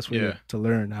not the best way to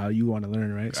learn how you want to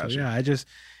learn, right? Gotcha. So yeah, I just,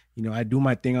 you know, I do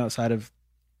my thing outside of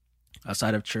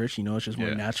church, you know, it's just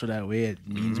more natural that way. It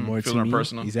means more to me.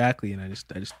 Personal. Exactly. And I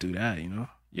just do that, you know?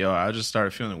 Yo, I just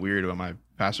started feeling weird when my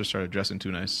pastor started dressing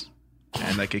too nice.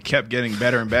 And like it kept getting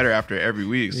better and better after every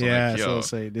week. So yeah, like, yo, so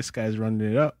it's like this guy's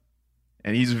running it up.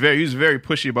 And he was very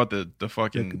pushy about the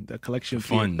fucking the collection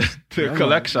fund. The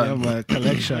collection.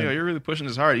 Collection. Yo, you're really pushing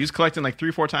this hard. He was collecting like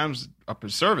 3-4 times up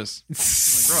his service. I'm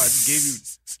like, bro, I just gave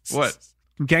you what?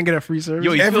 You can't get a free service.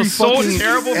 Yo, you feel so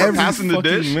terrible for passing the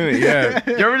dish. Minute, yeah.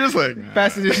 You ever just like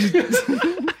passing the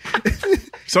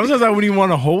dish? Sometimes I wouldn't even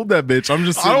want to hold that bitch. I'm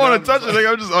just. I don't want to touch it. Like,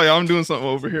 I'm just. Oh yeah, I'm doing something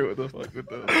over here. What the fuck with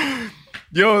the.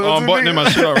 Yo, I'm buttoning my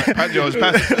shit over. Yo, just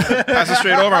pass it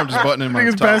straight over. I'm just buttoning my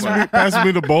top. Passing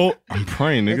me the bolt. I'm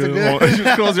praying, nigga.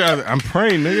 Just close your eyes. I'm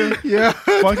praying, nigga. Yeah.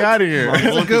 Fuck out of here.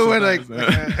 That's a good one. Like,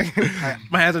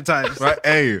 my hands are tied. Right?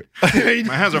 Hey.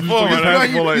 My hands are full.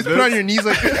 Just put on your knees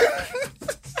like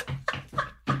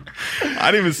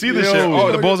I didn't even see this shit.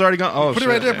 Oh, the bowl's already gone. Oh, put shit.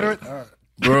 It right there. Put it right there.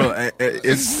 Bro,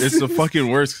 it's the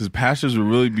fucking worst because pastors would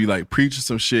really be like preaching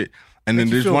some shit. And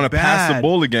then they just want to pass the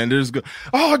bowl again. They just go,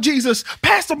 oh, Jesus,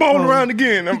 pass the bowl around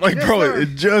again. I'm like, bro,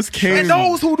 it just came. And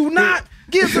those who do not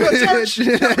give to the church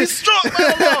shall be struck by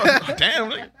the Lord.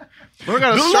 Damn, nigga.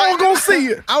 The Lord gonna see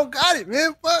it. I don't got it,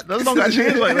 man. Fuck. Those don't got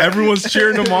changed like that. Everyone's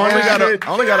cheering them on. I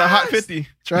only got a hot 50.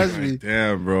 Trust me.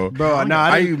 Damn, bro.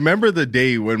 I remember the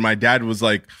day when my dad was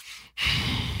like,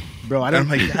 bro, I'm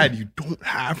like, Dad, you don't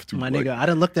have to. My nigga, I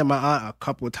done looked at my aunt a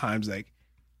couple of times like,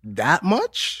 that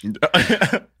much?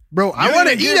 Bro, I want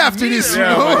to eat after this,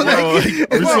 bro. We're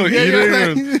still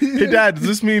eating. Hey, Dad, does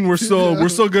this mean we're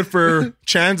still good for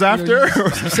Chan's after?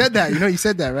 You said that. You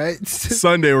said that, right?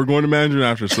 Sunday, we're going to Mandarin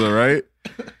after, so right?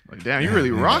 Like, damn, you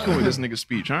really rocking with this nigga's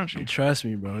speech, aren't you? Trust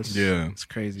me, bro. It's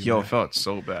crazy. Yo, it felt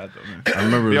so bad though, man. I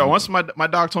remember. Yo, once my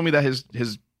dog told me that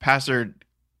his pastor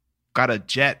got a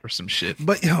jet or some shit.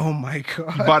 But oh my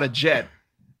god, he bought a jet.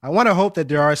 I want to hope that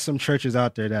there are some churches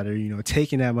out there that are,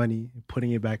 taking that money and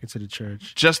putting it back into the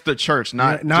church. Just the church,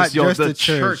 not just the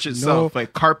church itself.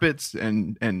 Like carpets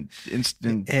and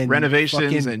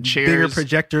renovations and chairs, bigger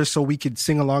projectors, so we could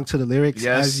sing along to the lyrics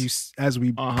as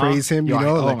we praise him. Yo,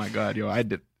 oh my god, yo, I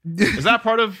did. Is that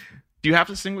part of? Do you have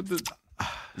to sing with the?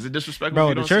 Is it disrespectful?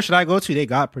 Bro, the church that I go to, they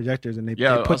got projectors and they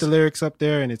put the lyrics up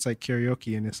there, and it's like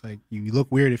karaoke, and it's like you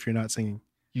look weird if you're not singing.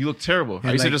 You look terrible. And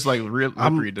I used to just like lip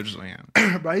read. They're just like,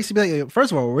 yeah. Bro, I used to be like,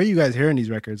 first of all, where are you guys hearing these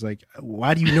records? Like,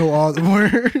 why do you know all the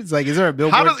words? Like, is there a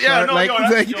Billboard chart?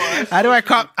 How do I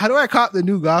cop the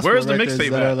new gospel? Where's the records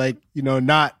mixtape that are like,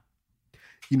 not,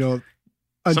 some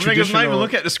niggas not even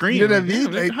look at the screen. You know what I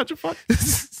mean? Like, how'd you fuck?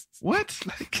 What?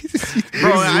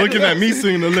 Bro, looking at me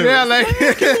singing the lyrics. Yeah, like,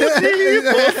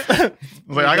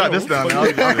 I got this down.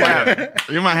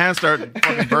 Even my hands start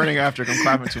fucking burning after I'm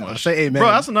clapping too much. Say amen. Bro,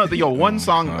 that's another thing. Yo, one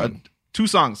song, 2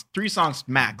 songs, 3 songs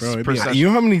max per session. You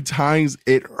know how many times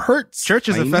it hurts? Church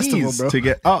is a festival, bro. To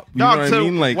get up. You know what I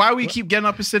mean? Like, why we keep getting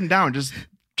up and sitting down?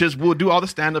 Just we'll do all the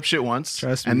stand-up shit once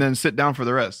and then sit down for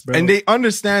the rest. Bro. And they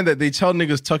understand that they tell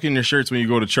niggas tuck in your shirts when you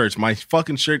go to church. My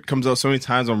fucking shirt comes out so many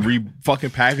times I'm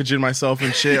fucking packaging myself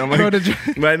and shit. I'm like,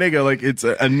 my nigga, like, it's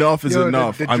enough is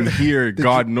enough. I'm here.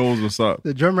 God knows what's up.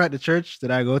 The drummer at the church that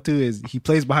I go to he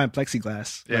plays behind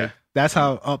plexiglass. Yeah. Like, that's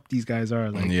how up these guys are.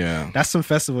 Like, that's some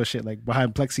festival shit, like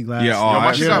behind plexiglass. Yeah,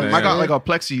 I got like a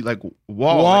plexi like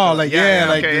wall.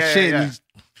 Shit.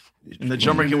 And the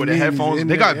drummer here with the headphones.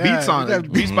 They got beats on.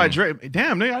 Beats by Drake.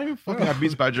 Damn, nigga, I didn't even fucking have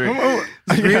beats by Drake.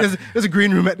 There's a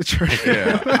green room at the church.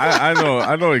 Yeah,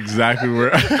 I know exactly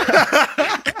where.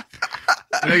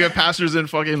 They got pastors in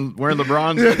fucking wearing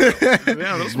LeBrons.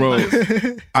 Yeah, those bro.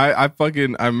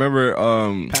 I remember.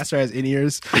 Pastor has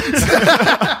in-ears.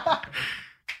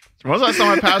 Once I saw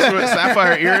my pastor with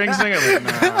sapphire earrings singing, I'm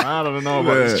like, nah, I don't know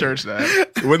about this church.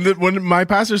 That when my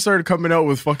pastor started coming out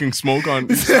with fucking smoke on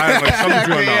his side, like something's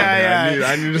going on.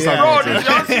 I need to stop. Bro, did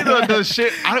y'all see the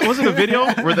shit? Wasn't a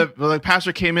video where the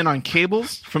pastor came in on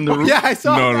cables from the roof? Yeah, I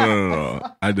saw that.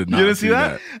 No. I did not. You didn't see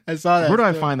that? I saw that. Where do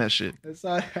I find that shit? I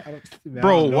saw that.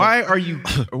 Bro, why are you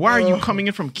coming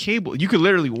in from cable? You could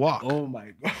literally walk. Oh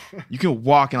my god. You can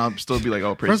walk and I'll still be like,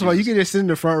 oh, praise First of all, you can just sit in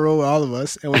the front row with all of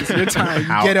us, and when it's your time, you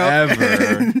get up.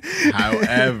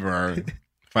 However,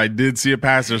 If I did see a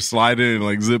pastor slide in and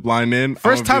like zip line in,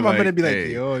 First time I'm like, gonna be like,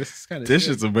 hey, yo, this is kind of this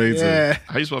shit's amazing. Yeah.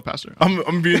 How you spell pastor?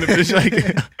 I'm being a bitch like,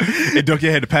 hey, duck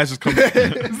your head. The pastor's coming.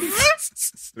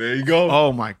 There you go.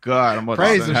 Oh my God! I'm about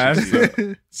Praise to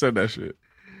Pastor said that shit.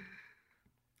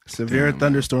 Severe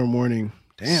thunderstorm warning.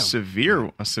 Damn. A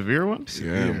severe one?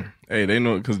 Yeah. Hey, they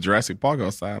know because Jurassic Park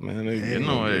outside, man. They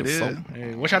know what it is.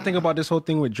 Hey, what y'all think about this whole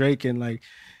thing with Drake and like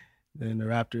and the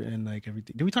Raptor and like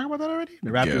everything? Did we talk about that already? The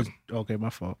Raptors. Yeah. Okay, my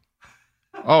fault.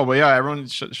 Oh, but yeah, everyone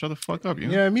shut the fuck up. You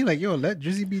know what I mean? Like, yo, let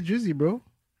Drizzy be Drizzy, bro.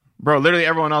 Bro, literally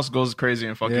everyone else goes crazy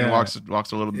and fucking walks a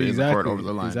little bit in the court over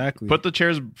the line. Exactly. Put the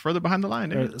chairs further behind the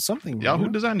line, nigga. Or something. Y'all, who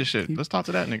designed this shit? Let's talk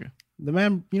to that nigga. The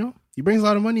man, he brings a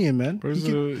lot of money in, man.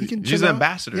 He can he's an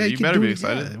ambassador. Yeah, you better be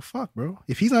excited. Yeah, fuck, bro.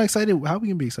 If he's not excited, how we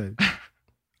can be excited?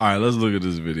 All right, let's look at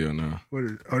this video now.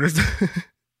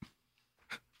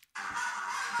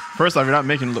 First off, you're not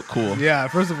making it look cool. Yeah,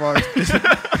 first of all,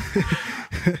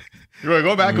 you want to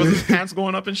go back with his pants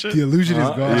going up and shit? The illusion is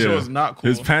gone. That shit was not cool.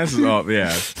 His pants is up,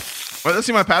 yeah. Wait, let's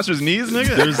see my pastor's knees,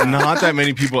 nigga. There's not that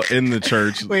many people in the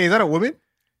church. Wait, is that a woman?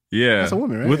 Yeah. That's a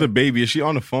woman, right? With a baby. Is she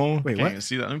on the phone? Wait, Can't what? even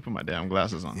see that. Let me put my damn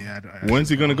glasses on. Yeah. When's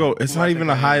he gonna go? It's not even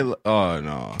a high. Oh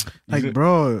no. Like,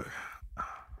 bro.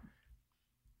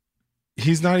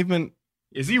 He's not even.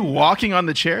 Is he walking on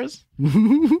the chairs?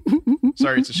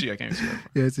 Sorry, it's a she. I can't see that.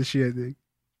 Yeah, it's a she, I think.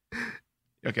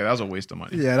 Okay, that was a waste of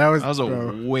money. Yeah, that was a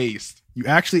waste.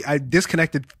 I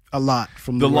disconnected a lot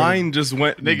from the line. Just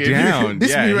went down.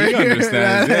 Yeah, he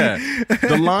understands. Yeah,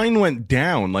 the line went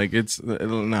down. Like it's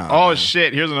no. Oh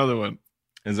shit! Here's another one.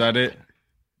 Is that it?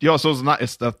 Yo, so it's not.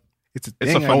 It's a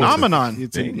phenomenon.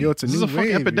 It's a new this is a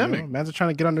fucking wave, epidemic. Man's are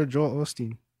trying to get under Joel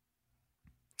Osteen.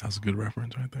 That's a good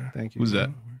reference right there. Thank you. Who's that?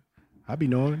 I be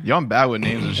knowing. Yo, I'm bad with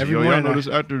names and shit. Yo, y'all know this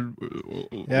actor.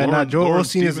 Yeah, Joel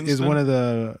Osteen is one of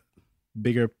the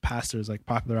bigger pastors, like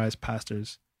popularized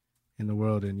pastors in the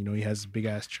world, and he has a big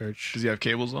ass church. Does he have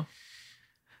cables though?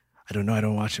 I don't know. I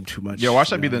don't watch him too much. Yeah,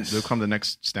 watch that become the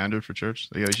next standard for church.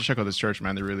 Yeah, you should check out this church,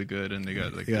 man. They're really good, and they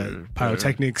got like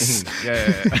pyrotechnics.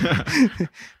 Yeah.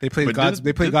 They play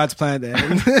God's plan.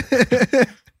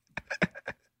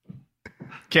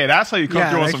 Okay, that's how you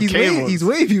come through on some cables. He's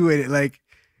wavy with it, like.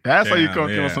 That's how you come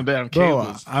through on some damn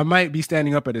cables. Bro, I might be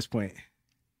standing up at this point.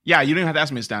 Yeah, you didn't have to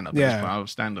ask me to stand up. Yeah, I would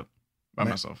stand up by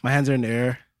myself. My hands are in the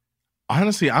air.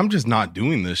 Honestly, I'm just not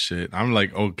doing this shit. I'm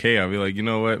like, okay. I'll be like, you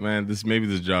know what, man? Maybe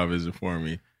this job isn't for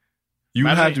me. You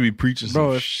have to be preaching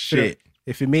some shit.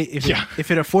 If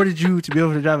it afforded you to be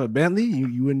able to drive a Bentley,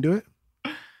 you wouldn't do it.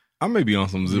 I may be on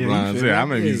some zip lines. Yeah, I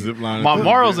may be zip lining. My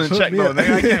morals in check, though.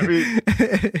 I can't be.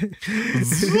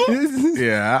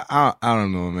 Yeah, I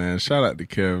don't know, man. Shout out to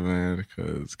Kev, man,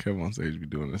 because Kev on stage be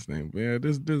doing this thing. But yeah,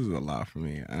 this is a lot for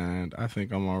me, and I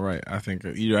think I'm all right. I think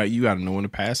you got to know when to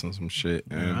pass on some shit,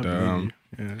 and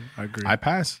I agree. I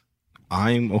pass.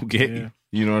 I'm okay. Yeah.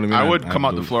 You know what I mean? I would come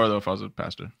out the floor though if I was a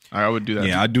pastor. I would do that.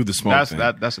 Yeah, I'd do the smoke thing.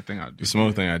 That's the thing I'd do. The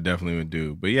smoke thing I definitely would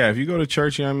do. But yeah, if you go to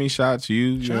church, you know what I mean? Shout out to you.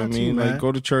 You know what I mean? Like,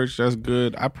 go to church. That's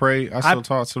good. I pray. I still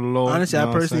talk to the Lord. Honestly,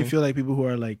 I personally feel like people who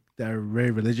are like that are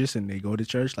very religious and they go to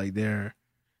church, like they're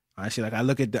honestly like I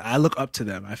look up to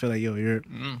them. I feel like you're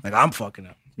like I'm fucking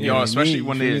up. Yo, especially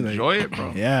when they enjoy it,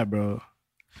 bro. Yeah, bro.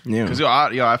 Yeah. Because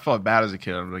I felt bad as a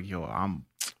kid. I'm like, I'm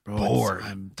bored.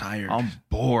 I'm tired. I'm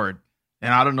bored.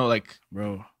 And I don't know, like,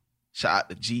 bro. Shout out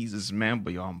to Jesus, man,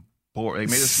 but I'm bored. Like,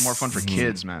 made this more fun for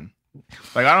kids, man.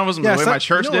 Like, I don't know the way my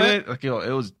church did it. Like, it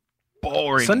was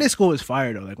boring. Sunday school was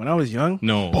fire though. Like when I was young,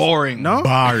 boring. No,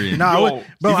 boring. No,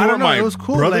 bro, I don't know. It was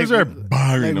cool. Brothers are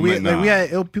boring. Like we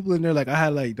had ill people in there. Like I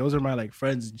had like those are my like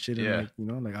friends and shit. And,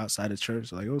 like like outside of church.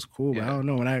 So, like it was cool. But I don't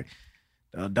know when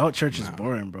the adult church is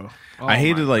boring, bro. I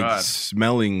hated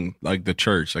smelling like the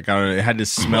church. Like it had to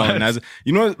smell. And as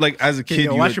a kid,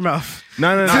 you watch your mouth.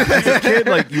 No. As a kid,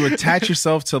 like you attach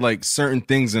yourself to like certain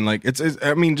things, and like it's.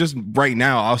 I mean, just right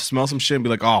now, I'll smell some shit and be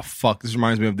like, "Oh fuck, this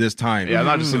reminds me of this time." Yeah,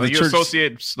 not just like, you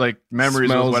associate like memories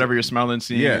with whatever you're smelling,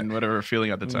 seeing, and whatever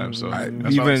feeling at the time. So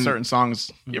that's why like, certain songs.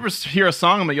 You ever hear a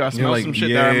song? I'm like, yo, I smell some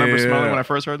shit that I remember smelling when I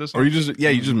first heard this song. Or you just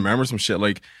remember some shit.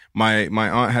 Like my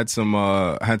aunt had some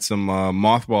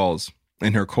mothballs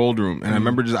in her cold room, and I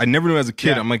remember I never knew as a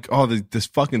kid. I'm like, oh, this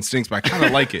fucking stinks, but I kind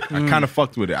of like it. I kind of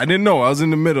fucked with it. I didn't know. I was in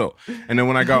the middle, and then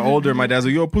when I got older, my dad's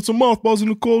like, yo, put some mothballs in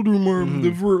the cold room or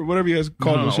whatever you guys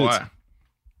call those shits.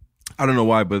 I don't know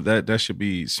why, but that should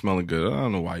be smelling good. I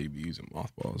don't know why you'd be using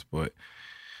mothballs, but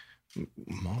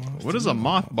what is a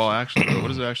mothball actually? What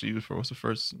is it actually used for? What's the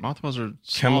first? Mothballs are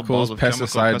chemicals,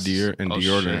 pesticide, and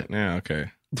deodorant. Yeah,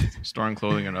 okay. Storing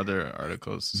clothing and other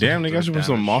articles. Damn, nigga, I should put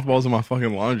some mothballs in my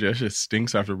fucking laundry. That shit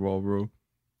stinks after ball, bro.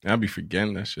 And I'll be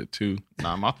forgetting that shit too.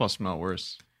 Nah, mothballs smell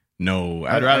worse. No,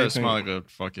 I'd rather think- smell like a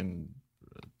fucking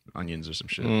onions or some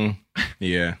shit.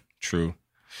 Yeah, true.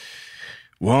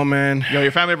 Well, man, Yo,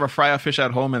 your family ever fry a fish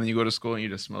at home and then you go to school and you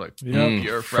just smell like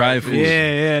pure fried fried food. fish?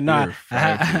 Yeah, nah. Pure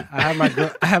I fried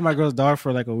food. had my girl's dog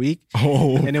for like a week,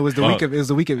 Oh, and it was the fuck.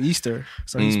 week of Easter.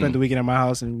 So he spent the weekend at my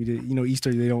house, and we did. You know,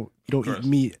 Easter you don't eat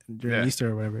meat during Easter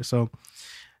or whatever. So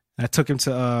I took him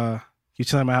to he was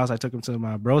chilling at my house. I took him to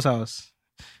my bro's house,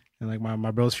 and like my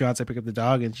bro's fiance picked up the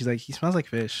dog, and she's like, he smells like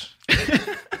fish.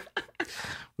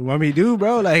 What want me to do,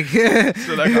 bro? Like,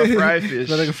 So like a fried fish.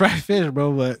 so like a fried fish,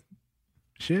 bro. But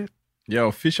shit. Yo,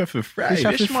 fish up and fried. Fish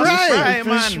up Fish and must fried. fry,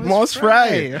 Fish man. must fry.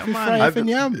 Fish fry up and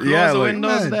yum. Yeah, Close the like,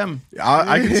 windows, man. them.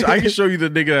 I can show you the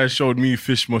nigga that showed me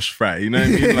fish must fry. You know what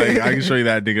I mean? Like I can show you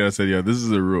that nigga that said, "Yo, this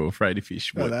is a rule, fried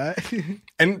fish." Know What? that?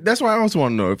 And that's why I also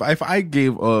want to know if I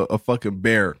gave a fucking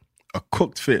bear a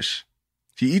cooked fish,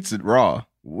 he eats it raw.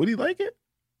 Would he like it?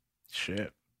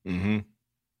 Shit. Mm-hmm.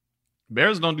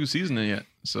 Bears don't do seasoning yet,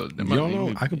 so they You might- don't know.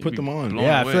 you'd I can be put them on. blown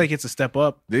Yeah, I away. feel like it's a step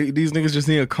up. These niggas just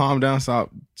need to calm down.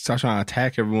 Stop trying to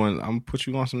attack everyone. I'm gonna put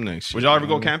you on some next shit. Would y'all ever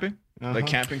go man. camping? Uh-huh. Like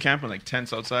camping, like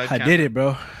tents outside? I did it,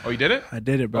 bro. Oh, you did it? I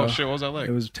did it, bro. Oh shit, what was that like?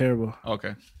 It was terrible.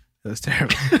 Okay. It was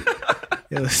terrible.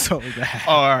 It was so bad.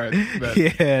 Oh, all right. Bet.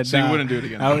 Yeah, So you wouldn't do it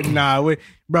again? I would,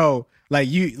 bro. Like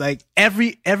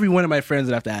every one of my friends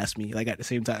would have to ask me, like at the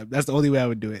same time. That's the only way I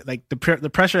would do it. Like the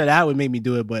pressure of that would make me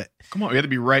do it. But Come on, we had to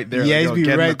be right there. yeah, like, it's yo, be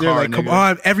get in right the there. car, Like, come nigga.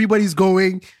 on, everybody's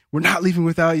going. We're not leaving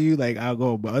without you. Like, I'll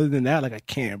go. But other than that, like, I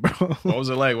can't, bro. What was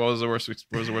it like? What was the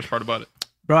worst part about it?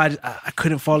 Bro, I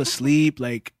couldn't fall asleep.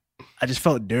 Like, I just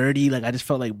felt dirty. Like, I just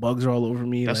felt like bugs were all over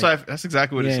me. That's like, that's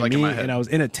exactly what it's like in my head. And I was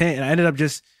in a tent, and I ended up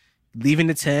just leaving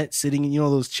the tent, sitting in,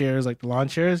 those chairs, like the lawn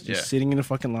chairs, just sitting in the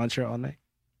fucking lawn chair all night.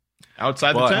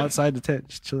 Outside the tent? Outside the tent,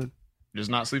 just chilling. Just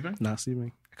not sleeping? Not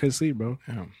sleeping. I couldn't sleep, bro.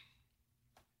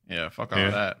 Yeah, fuck all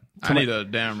that. I need a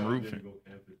damn roof.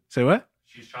 Say what?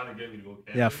 She's trying to get me to go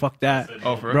camping. Yeah, fuck that.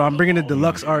 Oh, for real? Bro, I'm bringing a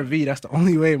deluxe RV. That's the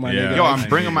only way, my nigga. Yo, I'm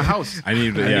bringing my house. I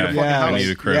need a fucking house. I need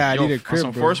a crib. Yeah, I Yo, need a crib,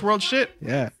 some bro. first world shit.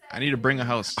 Yeah. I need to bring a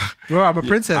house. Bro, I'm a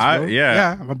princess, bro.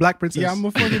 yeah. I'm a black princess. Yeah, I'm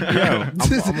a fucking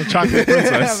I'm a chocolate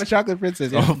princess. I'm a chocolate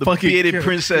princess. Oh, The fucking bearded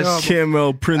princess.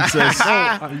 Camel princess.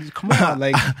 Come on,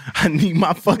 like I need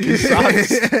my fucking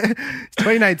socks. it's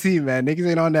 2019, man. Niggas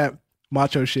ain't on that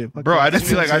macho shit. Fuck Bro, that. I just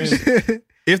feel like I just...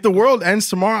 If the world ends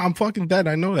tomorrow, I'm fucking dead.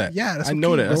 I know that. Yeah, that's I okay,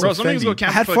 know that. bro. That's Bro, some niggas go offending. camping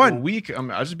I had for like a fun. week.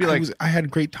 I'll just be like, I had a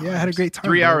great time. Yeah, I had a great time.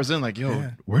 3 bro. hours in, like, yo,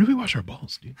 Yeah. where do we wash our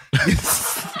balls, dude?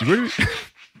 Dude, where do we...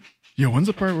 Yo, when's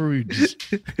the part where we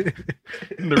just...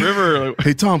 in the river? Like,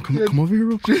 Hey Tom, come over here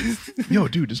real quick. yo,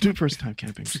 dude, it's dude first time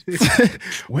camping.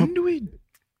 When do we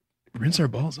rinse our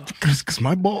balls off? Cause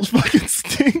my balls fucking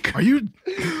stink. Are you...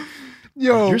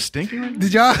 Yo, You're stinking right now?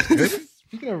 did y'all?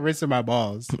 Speaking of rinsing my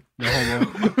balls, no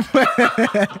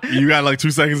homo. You got like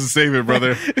 2 seconds to save it,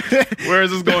 brother. Where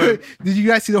is this going? Did you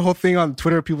guys see the whole thing on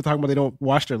Twitter? People talking about they don't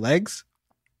wash their legs.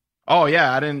 Oh,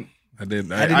 yeah, I didn't... I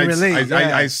did. I didn't relate,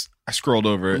 I scrolled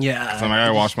over it. Yeah. So I'm like, I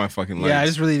gotta wash my fucking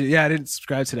legs. Yeah, I didn't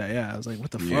subscribe to that. Yeah, I was like,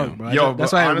 what the Yeah. fuck, bro? Yo,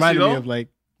 That's but why it honestly, reminded me though- of like,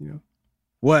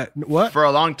 what? For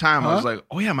a long time, I was Huh? like,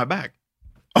 oh, yeah, my back.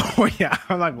 Oh yeah,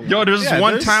 I'm like, Yo, there's yeah,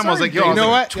 one there's time I was like, yo, certain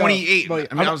I was things. like You know what? 28. Yo, I mean,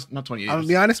 I'm- I was not 28. I'm gonna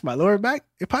be honest, my lower back,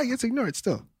 it probably gets ignored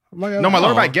still. I'm like, No, my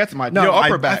lower oh. back gets my No,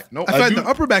 upper I- back. No, I feel like the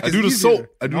upper back I is do the easier.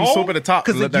 soap. I do the soap at the top.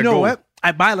 Because and let like, you that know go. what?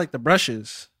 I buy like the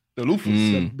brushes. the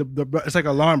loofahs. It's like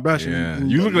a long brush. Yeah,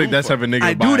 and you look like that type of nigga.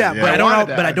 I buy do it, that, yeah. but I don't. wanted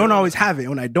that. But I don't always have it.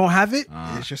 When I don't have it,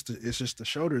 Ah. it's just the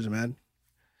shoulders, man.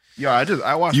 Yo,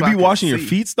 I wash. You back be and washing your see.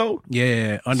 feet though.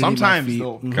 Yeah, underneath Sometimes, my feet.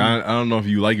 though. Mhm. I don't know if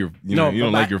you like your. You know, you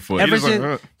don't but like your foot. Ever You just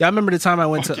like, since, y'all remember the time I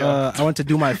went Fuck to yeah. I went to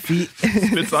do my feet.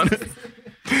 Spits on it.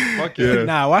 Fuck yeah.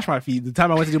 Nah, I wash my feet. The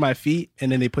time I went to do my feet,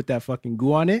 and then they put that fucking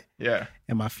goo on it, Yeah.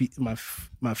 and my feet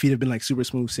have been like super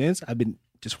smooth since. I've been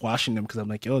just washing them because I'm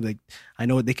like, yo, like I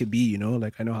know what they could be, you know,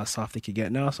 like I know how soft they could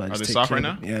get now. So I Are just they take soft care right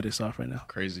of them. now? Yeah, they're soft right now.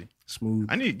 Crazy. Smooth.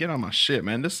 I need to get on my shit,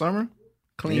 man. This summer,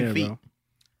 clean Yeah, feet. bro.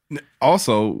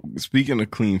 Also, speaking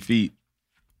of clean feet,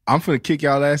 I'm finna kick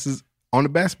y'all asses on the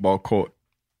basketball court.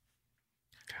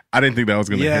 I didn't think that was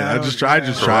gonna Yeah, hit. I just tried Karate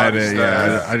it. style.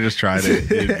 Yeah, I just tried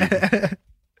it.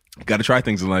 Got to try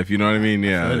things in life. You know what I mean?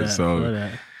 Yeah. Feel that, So feel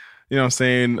that. you know what I'm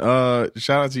saying?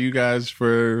 Shout out to you guys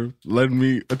for letting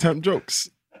me attempt jokes.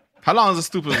 How long is the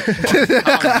stupid?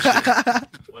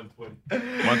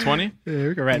 120. Yeah,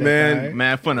 we can write Man, that down.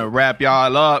 Man, finna wrap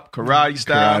y'all up, karate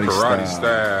style. Karate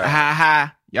style. Ha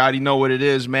ha. Y'all already know what it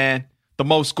is, man. The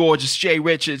most gorgeous Jay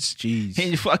Richards Jeez. in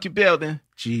your fucking building.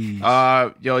 Jeez.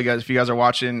 Yo, you guys, if you guys are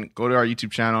watching, go to our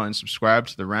YouTube channel and subscribe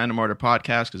to the Random Order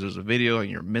podcast because there's a video and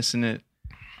you're missing it.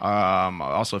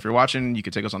 Also, if you're watching, you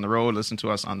can take us on the road, listen to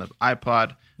us on the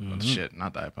iPod. Not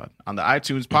the iPod. On the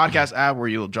iTunes podcast app, where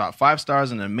you'll drop 5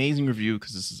 stars and an amazing review,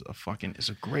 because this is it's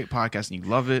a great podcast and you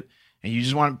love it, and you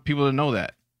just want people to know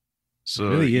that. So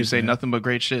really you say nothing but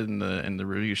great shit in the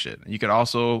review shit. And you could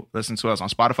also listen to us on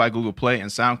Spotify, Google Play, and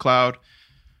SoundCloud.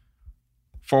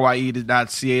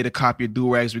 4ye.ca to copy your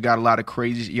do-rags. We got a lot of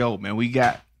crazy. Yo, man, we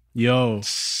got. Yo.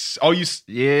 Oh, you.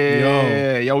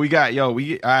 Yeah. Yo, we got. All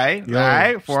right.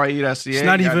 4ye.ca. It's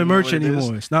not even merch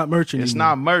anymore. It's not merch anymore. It's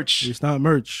not merch. It's not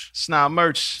merch. It's not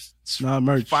merch. It's not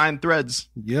merch. Fine threads.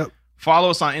 Yep.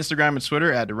 Follow us on Instagram and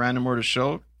Twitter at The Random Order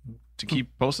Show to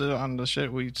keep posted on the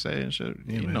shit we say and shit.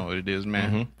 Yeah, you know what it is,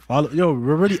 man. Follow. Yo,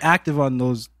 we're really active on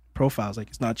those profiles. Like,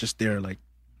 it's not just there. Like,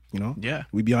 you know. Yeah.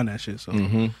 We be on that shit. So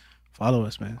follow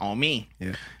us, man. On me.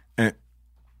 Yeah. And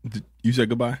you said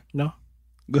goodbye? No.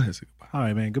 Go ahead, say goodbye. All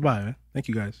right, man. Goodbye, man. Thank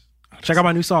you, guys. Check out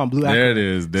my new song, Blue Apple. There it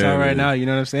is. It's out right now. You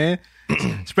know what I'm saying?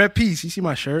 Spread peace. You see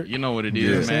my shirt? You know what it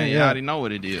is, man. You already know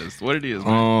what it is. What it is,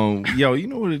 man. Yo, you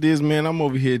know what it is, man. I'm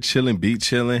over here chilling, beat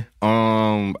chilling.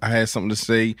 I had something to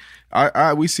say.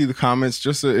 We see the comments.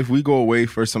 Just if we go away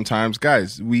for sometimes,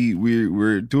 guys,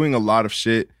 we're doing a lot of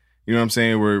shit. You know what I'm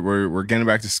saying? We're getting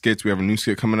back to skits. We have a new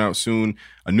skit coming out soon.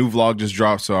 A new vlog just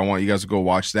dropped, so I want you guys to go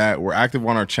watch that. We're active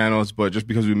on our channels, but just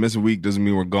because we miss a week doesn't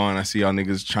mean we're gone. I see y'all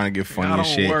niggas trying to get funny and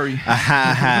shit. Don't worry.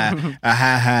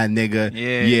 Nigga.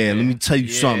 Yeah. Let me tell you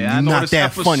something. You're not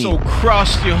that funny. So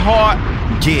crossed your heart.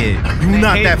 Yeah, you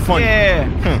not that funny. Yeah.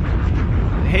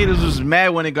 The haters was mad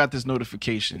when they got this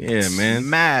notification. Yeah, man.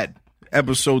 Mad.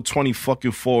 Episode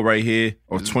 24 right here,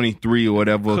 or 23 or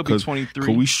whatever. Could be 23.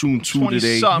 Cause we shooting 2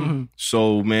 today. Something.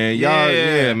 So man,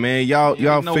 y'all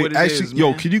know what it actually, is, yo,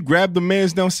 man. can you grab the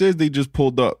mans downstairs? They just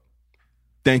pulled up.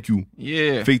 Thank you.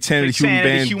 Yeah. Fatality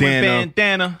human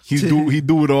bandana. He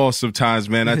do it all sometimes,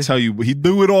 man. I tell you, he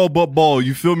do it all but ball.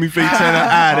 You feel me, Fatana?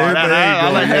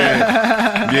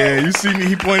 Yeah, you see me.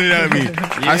 He pointed at me.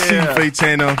 I see you,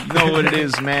 Fatana. You know what it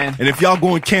is, man. And if y'all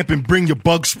going camping, bring your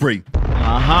bug spray.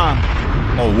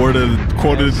 Oh, word of the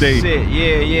quote of the day. Shit.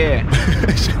 Yeah.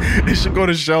 It should go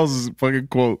to Shell's fucking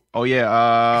quote. Oh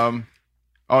yeah.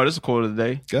 This is a quote of the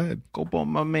day. Go ahead. Go bump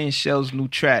my man Shell's new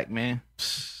track, man.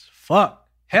 Fuck.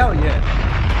 Hell yeah.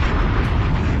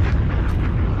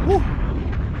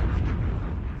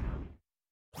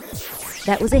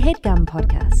 That was a HeadGum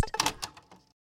podcast.